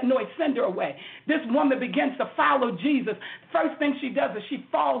making all that noise, send her away. This woman begins to follow Jesus. First thing she does is she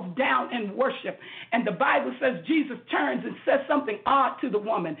falls down in worship. And the Bible says Jesus turns and says something odd to the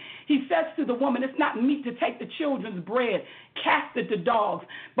woman. He says to the woman, it's not meet to take the children's bread, cast it to dogs.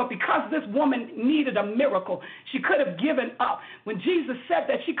 But because this woman needed a miracle, she could have given up. When Jesus said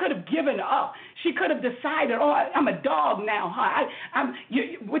that, she could have given up. She could have decided, oh, I'm a dog now, huh?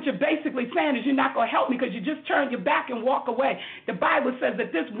 What you're basically saying is you're not going to help me because you just turn your back and walk away. The Bible says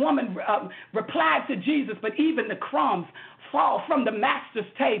that this woman replied to Jesus, but even the crumbs fall from the master's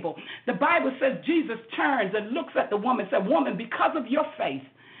table. The Bible says Jesus turns and looks at the woman and said, woman, because of your faith,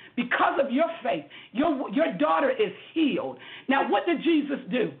 your daughter is healed. Now, what did Jesus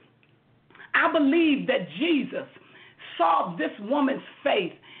do? I believe that Jesus saw this woman's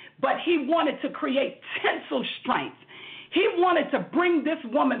faith, but he wanted to create tensile strength. He wanted to bring this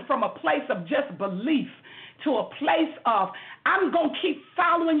woman from a place of just belief to a place of, I'm going to keep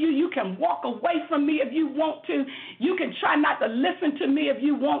following you. You can walk away from me if you want to. You can try not to listen to me if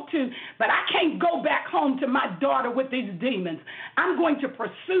you want to, but I can't go back home to my daughter with these demons. I'm going to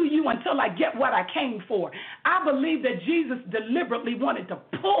pursue you until I get what I came for. I believe that Jesus deliberately wanted to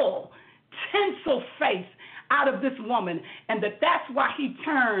pull tensile faith out of this woman, and that's why he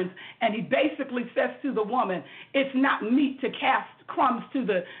turns and he basically says to the woman, it's not meet to cast crumbs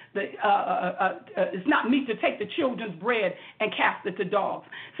to it's not meet to take the children's bread and cast it to dogs.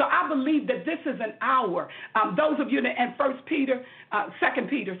 So I believe that this is an hour. Those of you that in 2 Peter,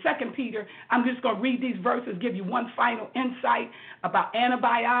 I'm just going to read these verses, give you one final insight about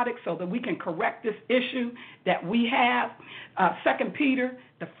antibiotics so that we can correct this issue that we have. 2 Peter,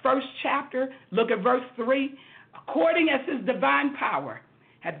 the first chapter, look at verse 3. According as his divine power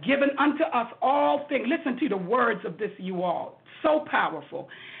hath given unto us all things. Listen to the words of this, you all. So powerful.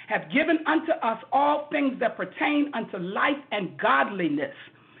 Have given unto us all things that pertain unto life and godliness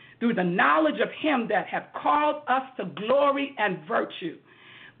through the knowledge of him that hath called us to glory and virtue,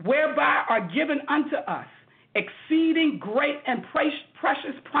 whereby are given unto us exceeding great and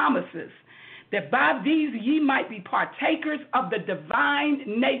precious promises, that by these ye might be partakers of the divine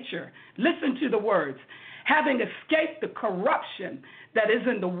nature. Listen to the words. Having escaped the corruption that is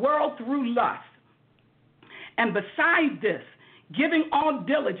in the world through lust. And beside this, giving all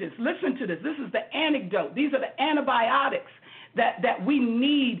diligence. Listen to this. This is the antidote. These are the antibiotics that we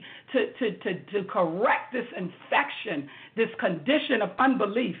need to correct this infection, this condition of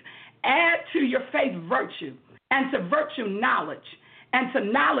unbelief. Add to your faith virtue, and to virtue knowledge, and to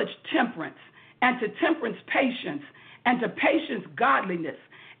knowledge temperance, and to temperance patience, and to patience godliness,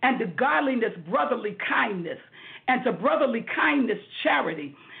 and to godliness brotherly kindness, and to brotherly kindness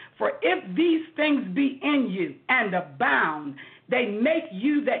charity. For if these things be in you and abound, they make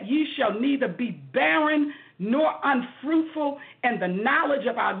you that ye shall neither be barren nor unfruitful in the knowledge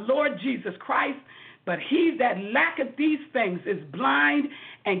of our Lord Jesus Christ. But he that lacketh these things is blind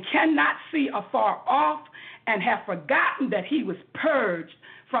and cannot see afar off, and hath forgotten that he was purged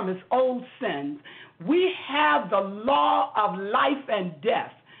from his old sins. We have the law of life and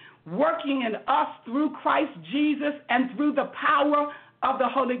death working in us through Christ Jesus and through the power of the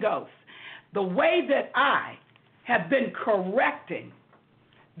Holy Ghost. The way that I have been correcting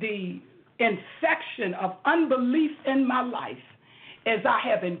the infection of unbelief in my life is I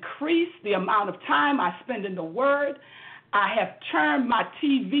have increased the amount of time I spend in the Word. I have turned my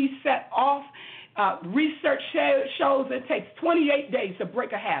TV set off. Research shows it takes 28 days to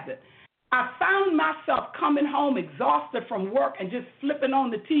break a habit. I found myself coming home exhausted from work and just flipping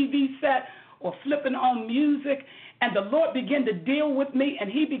on the TV set or flipping on music, and the Lord began to deal with me, and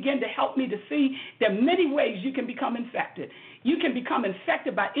he began to help me to see there are many ways you can become infected. You can become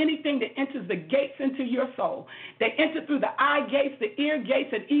infected by anything that enters the gates into your soul. They enter through the eye gates, the ear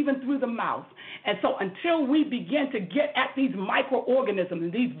gates, and even through the mouth. And so until we begin to get at these microorganisms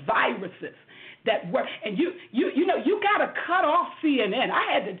and these viruses that work, and you got to cut off CNN.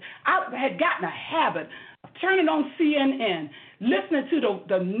 I had gotten a habit of turning on CNN, listening to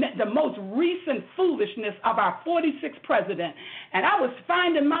the most recent foolishness of our 46th president, and I was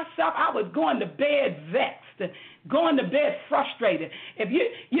finding myself, I was going to bed vexed, going to bed frustrated. If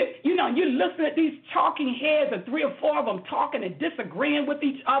you know, you listen at these talking heads and 3 or 4 of them talking and disagreeing with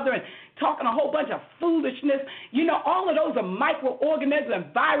each other and talking a whole bunch of foolishness, you know, all of those are microorganisms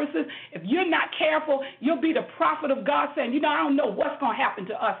and viruses. If you're not careful, you'll be the prophet of God saying, you know, I don't know what's going to happen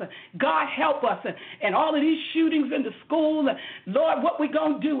to us. And God help us. And all of these shootings in the school, and Lord, what we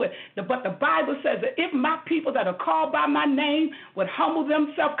going to do? But the Bible says that if my people that are called by my name would humble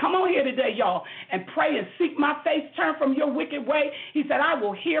themselves, come on here today, y'all, and pray and seek my face, turn from your wicked way, he said, I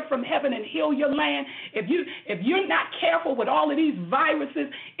will hear from heaven and heal your land. If you're not careful with all of these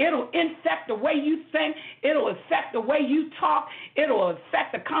viruses, it'll affect the way you think. It'll affect the way you talk. It'll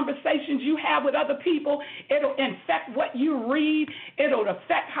affect the conversations you have with other people. It'll affect what you read. It'll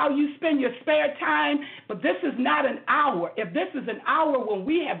affect how you spend your spare time. But this is not an hour. If this is an hour when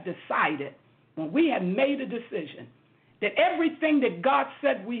we have decided, when we have made a decision that everything that God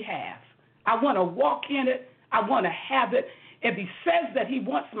said we have, I want to walk in it. I want to have it. If he says that he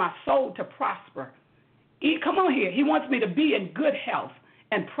wants my soul to prosper, come on here. He wants me to be in good health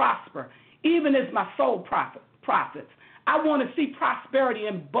and prosper, even as my soul prophets. I want to see prosperity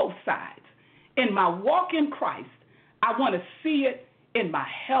in both sides. In my walk in Christ, I want to see it in my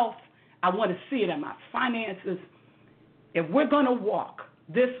health. I want to see it in my finances. If we're going to walk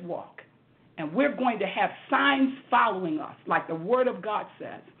this walk, and we're going to have signs following us, like the Word of God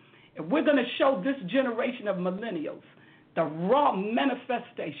says, if we're going to show this generation of millennials the raw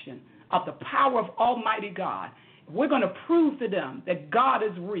manifestation of the power of Almighty God, we're going to prove to them that God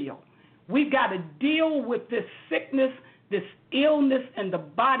is real. We've got to deal with this sickness, this illness in the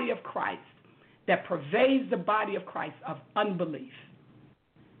body of Christ that pervades the body of Christ of unbelief.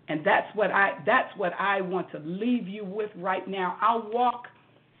 And that's what I want to leave you with right now. Our walk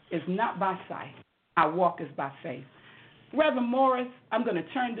is not by sight. Our walk is by faith. Reverend Morris, I'm going to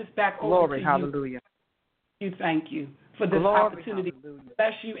turn this back over to you. Hallelujah. Thank you for this opportunity. Hallelujah.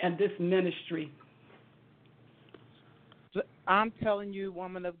 Bless you and this ministry. I'm telling you,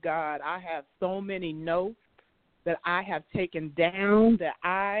 woman of God, I have so many notes that I have taken down that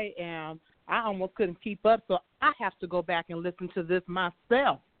I almost couldn't keep up, so I have to go back and listen to this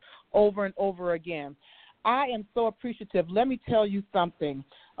myself over and over again. I am so appreciative. Let me tell you something.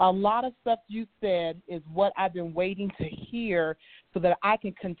 A lot of stuff you said is what I've been waiting to hear so that I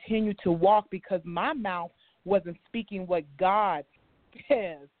can continue to walk, because my mouth wasn't speaking what God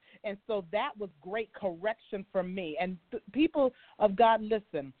says. And so that was great correction for me. And people of God,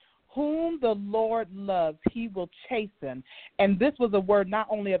 listen, whom the Lord loves, he will chasten. And this was a word not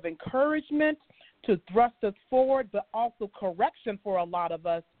only of encouragement to thrust us forward, but also correction for a lot of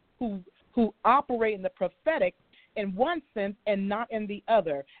us who operate in the prophetic in one sense and not in the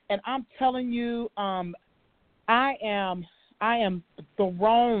other. And I'm telling you, I am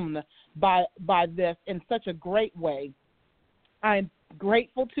thrown by this in such a great way. I'm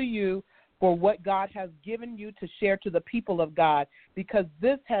grateful to you for what God has given you to share to the people of God, because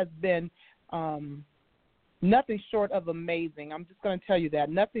this has been nothing short of amazing. I'm just going to tell you that.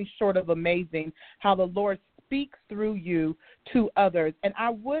 Nothing short of amazing how the Lord speaks through you to others. And I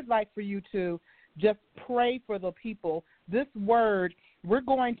would like for you to just pray for the people. This word, we're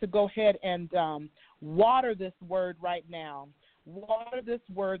going to go ahead and water this word right now. Water this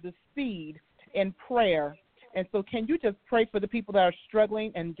word, the seed, in prayer. And so can you just pray for the people that are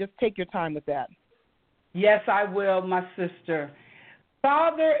struggling and just take your time with that? Yes, I will, my sister.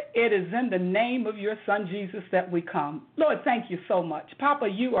 Father, it is in the name of your Son, Jesus, that we come. Lord, thank you so much. Papa,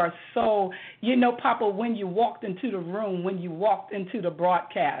 you are so, Papa, when you walked into the room, when you walked into the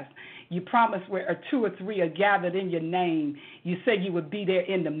broadcast, you promised where 2 or 3 are gathered in your name. You said you would be there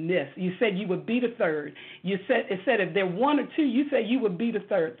in the midst. You said you would be the third. It said if there 1 or 2, you said you would be the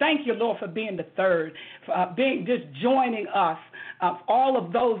third. Thank you, Lord, for being the third, for just joining us, all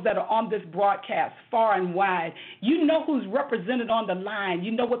of those that are on this broadcast, far and wide. You know who's represented on the line.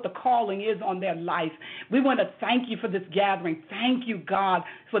 You know what the calling is on their life. We want to thank you for this gathering. Thank you, God,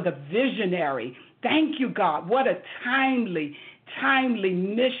 for the visionary. Thank you, God. What a timely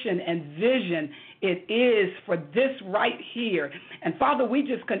mission and vision it is for this right here. And Father, we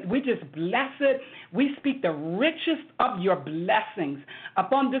just bless it. We speak the richest of your blessings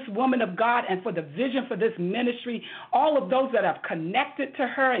upon this woman of God and for the vision for this ministry, all of those that have connected to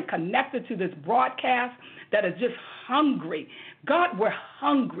her and connected to this broadcast that are just hungry. God, we're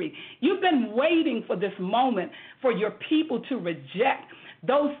hungry. You've been waiting for this moment for your people to reject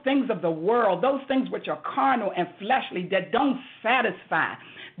those things of the world, those things which are carnal and fleshly that don't satisfy,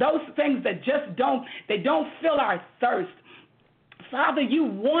 those things that just don't fill our thirst. Father, you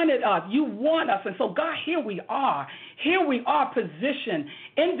wanted us. You want us. And so, God, here we are. Here we are positioned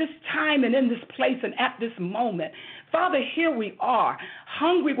in this time and in this place and at this moment. Father, here we are,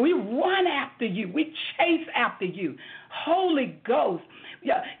 hungry. We run after you. We chase after you. Holy Ghost,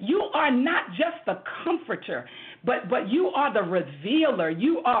 you are not just the comforter, but you are the revealer.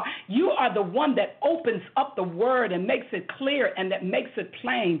 You are the one that opens up the word and makes it clear and that makes it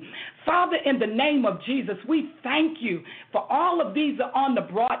plain. Father, in the name of Jesus, we thank you for all of these on the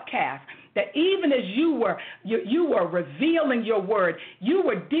broadcast, that even as you were revealing your word, you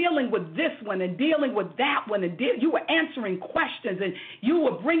were dealing with this one and dealing with that one, and you were answering questions and you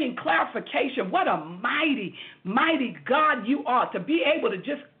were bringing clarification. What a mighty, mighty God you are, to be able to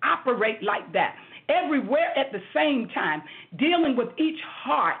just operate like that, everywhere at the same time, dealing with each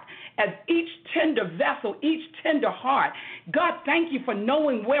heart as each tender vessel, each tender heart. God, thank you for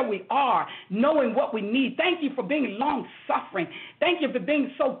knowing where we are, knowing what we need. Thank you for being long-suffering. Thank you for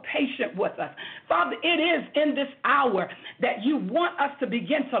being so patient with us. Father, it is in this hour that you want us to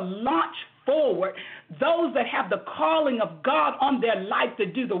begin to launch forward those that have the calling of God on their life to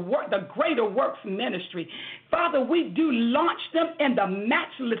do the work, the greater works ministry. Father, we do launch them in the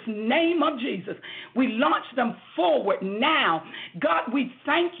matchless name of Jesus. We launch them forward now. God, we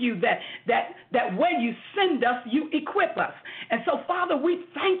thank you that where you send us, you equip us. And so, Father, we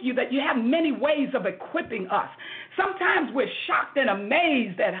thank you that you have many ways of equipping us. Sometimes we're shocked and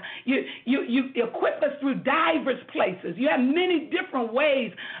amazed that you equip us through diverse places. You have many different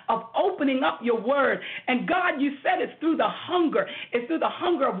ways of opening up your word. And God, you said it's through the hunger. It's through the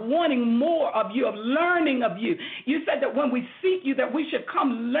hunger of wanting more of you, of learning of you. You said that when we seek you, that we should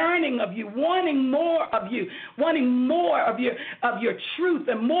come learning of you, wanting more of you, wanting more of your truth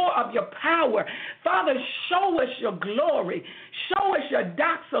and more of your power. Father, show us your glory. Show us your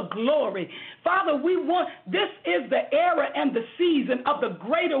doxa glory. Father, this is the era and the season of the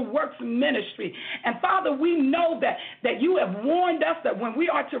greater works ministry. And Father, we know that you have warned us that when we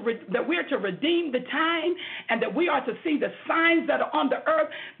are to redeem the time and that we are to see the signs that are on the earth,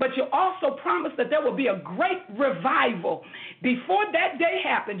 but you also promised that there will be a great revival. Before that day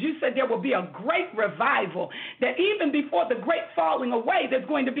happens, you said there will be a great revival, that even before the great falling away, there's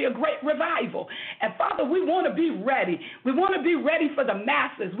going to be a great revival. And Father, we want to be ready. We want to be ready for the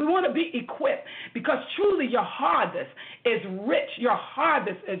masses. We want to be equipped, because truly your harvest is rich. Your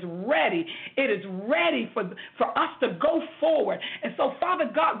harvest is ready. It is ready for us to go forward. And so, Father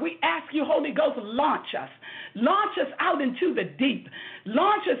God, we ask you, Holy Ghost, launch us. Launch us out into the deep.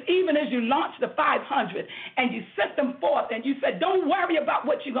 Launch us even as you launched the 500 and you sent them forth and you said, don't worry about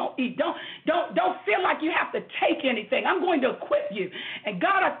what you're going to eat. Don't feel like you have to take anything. I'm going to equip you. And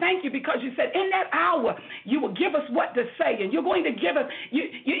God, I thank you because you said in that hour you will give us what to say, and you're going to give us, you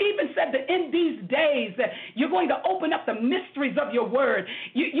even said that in these days that you're going to open up the mysteries of your word.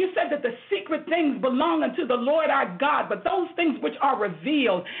 You said that the secret things belong unto the Lord our God, but those things which are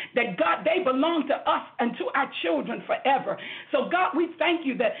revealed, that God, they belong to us and to our children forever. So God, we thank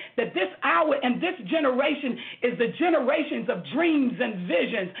you that this hour and this generation is the generations of dreams and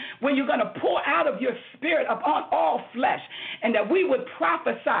visions, when you're going to pour out of your spirit upon all flesh, and that we would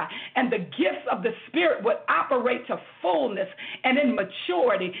prophesy and the gifts of the spirit would operate to fullness and in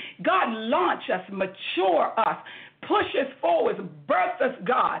maturity. God, launch us, mature us, push us forward, birth us,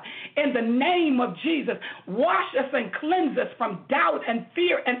 God, in the name of Jesus. Wash us and cleanse us from doubt and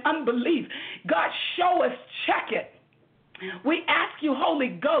fear and unbelief. God, show us, check it. We ask you, Holy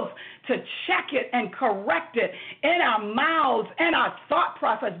Ghost, to check it and correct it in our mouths and our thought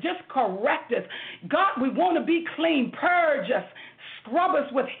process. Just correct us. God, we want to be clean. Purge us. Scrub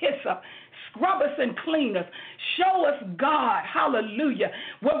us with hyssop. Scrub us and clean us. Show us, God, hallelujah,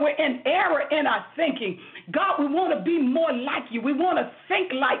 where we're in error in our thinking. God, we want to be more like you. We want to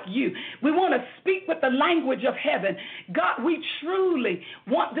think like you. We want to speak with the language of heaven. God, we truly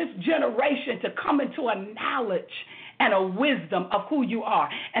want this generation to come into a knowledge and a wisdom of who you are.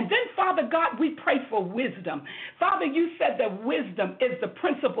 And then, Father God, we pray for wisdom. Father, you said that wisdom is the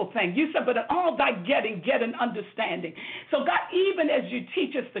principal thing. You said, but in all thy getting, get an understanding. So God, even as you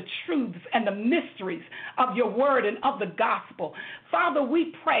teach us the truths and the mysteries of your word and of the gospel, Father,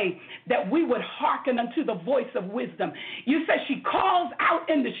 we pray that we would hearken unto the voice of wisdom. You said she calls out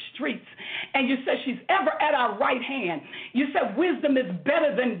in the streets, and you said she's ever at our right hand. You said wisdom is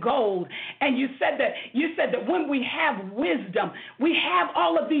better than gold. And you said that when we have have wisdom. We have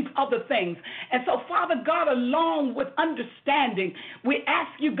all of these other things. And so, Father God, along with understanding, we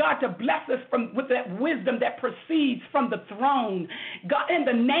ask you, God, to bless us with that wisdom that proceeds from the throne, God, in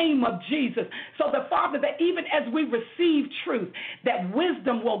the name of Jesus. So the Father, that even as we receive truth, that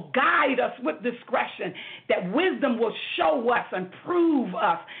wisdom will guide us with discretion, that wisdom will show us and prove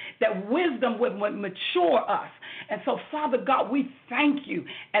us, that wisdom will mature us. And so, Father God, we thank you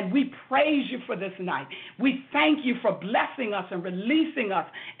and we praise you for this night. We thank you for blessing us and releasing us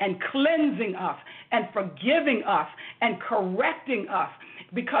and cleansing us and forgiving us and correcting us.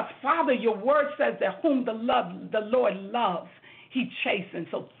 Because, Father, your word says that whom the Lord loves, he chastens.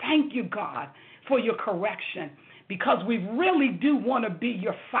 So thank you, God, for your correction, because we really do want to be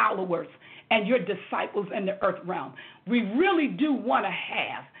your followers and your disciples in the earth realm. We really do want to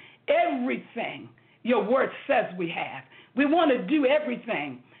have everything your word says we have. We want to do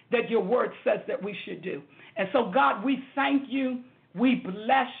everything that your word says that we should do. And so, God, we thank you. We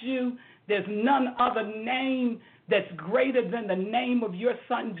bless you. There's none other name that's greater than the name of your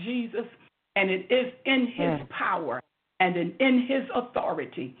Son, Jesus, and it is in his power and in his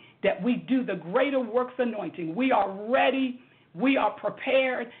authority that we do the greater works anointing. We are ready. We are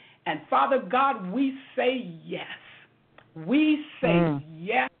prepared. And, Father God, we say yes. We say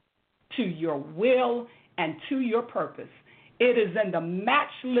yes to your will and to your purpose. It is in the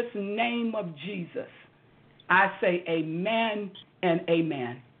matchless name of Jesus. I say amen and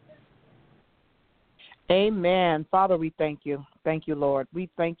amen. Amen. Father, we thank you. Thank you, Lord. We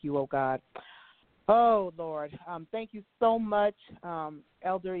thank you, oh God. Oh, Lord. Thank you so much,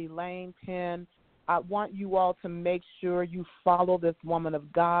 Elder Elaine Penn. I want you all to make sure you follow this woman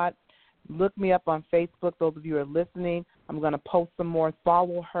of God. Look me up on Facebook, those of you who are listening. I'm going to post some more.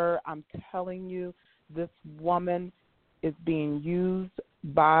 Follow her. I'm telling you, this woman is being used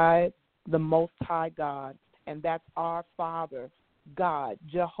by the Most High God, and that's our Father, God,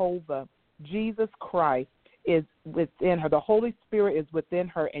 Jehovah, Jesus Christ is within her. The Holy Spirit is within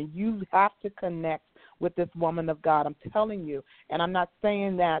her, and you have to connect with this woman of God. I'm telling you, and I'm not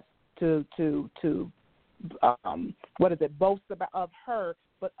saying that to boast of her,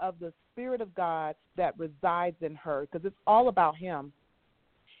 but of the Spirit of God that resides in her, because it's all about him.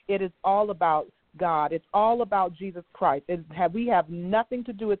 It is all about God. It's all about Jesus Christ. We have nothing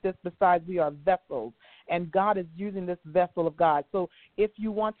to do with this besides we are vessels, and God is using this vessel of God. So if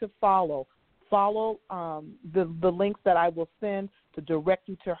you want to follow the links that I will send to direct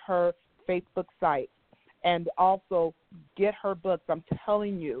you to her Facebook site. And also get her books. I'm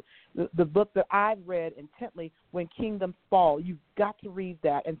telling you, the book that I've read intently, When Kingdoms Fall, you've got to read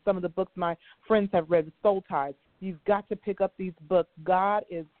that. And some of the books my friends have read, Soul Ties, you've got to pick up these books. God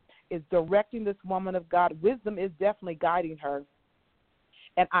is directing this woman of God. Wisdom is definitely guiding her.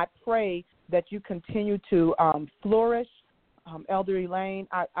 And I pray that you continue to flourish, Elder Elaine.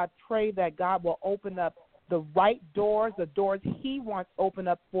 I pray that God will open up the right doors, the doors he wants open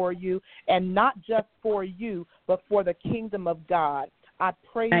up for you, and not just for you, but for the kingdom of God. I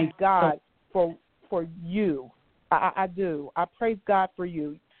praise God for you. I do. I praise God for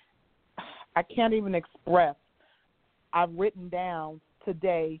you. I can't even express. I've written down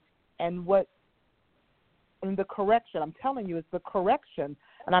today and the correction. I'm telling you, it's the correction.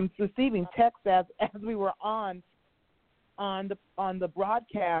 And I'm receiving texts as we were on the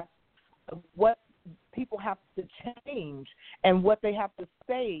broadcast of what people have to change and what they have to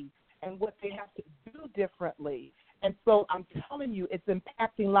say and what they have to do differently. And so I'm telling you, it's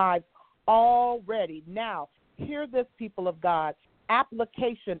impacting lives already. Now, hear this, people of God.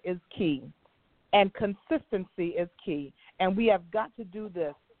 Application is key and consistency is key. And we have got to do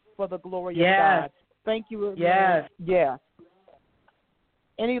this for the glory of God. Thank you. Yes. Yeah.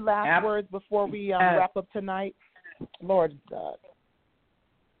 Any last words before we wrap up tonight? Lord God.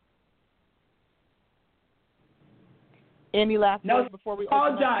 Any last words before we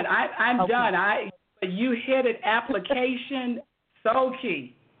all open done. up? I'm done. You hit it. Application, so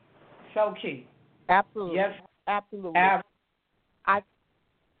key. So key. Absolutely. Yes. Absolutely. I thank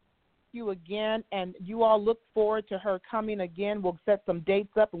you again, and you all look forward to her coming again. We'll set some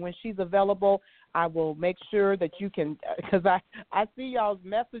dates up, and when she's available, I will make sure that you can, because I see y'all's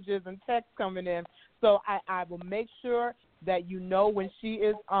messages and texts coming in, so I will make sure that you know when she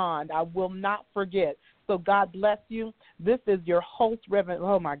is on. I will not forget. So God bless you. This is your host, Reverend,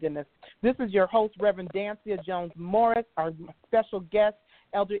 oh my goodness. This is your host, Reverend Dancia Jones Morris, our special guest,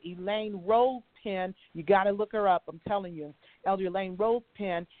 Elder Elaine Rose Penn. You got to look her up, I'm telling you. Elder Elaine Rose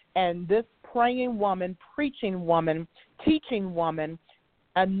Penn, and this praying woman, preaching woman, teaching woman,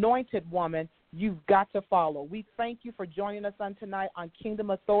 anointed woman you've got to follow. We thank you for joining us on tonight on Kingdom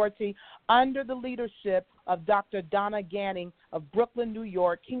Authority under the leadership of Dr. Donna Ganning of Brooklyn, New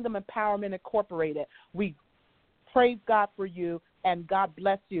York, Kingdom Empowerment Incorporated. We praise God for you, and God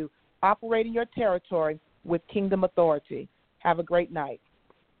bless you. Operate in your territory with Kingdom Authority. Have a great night.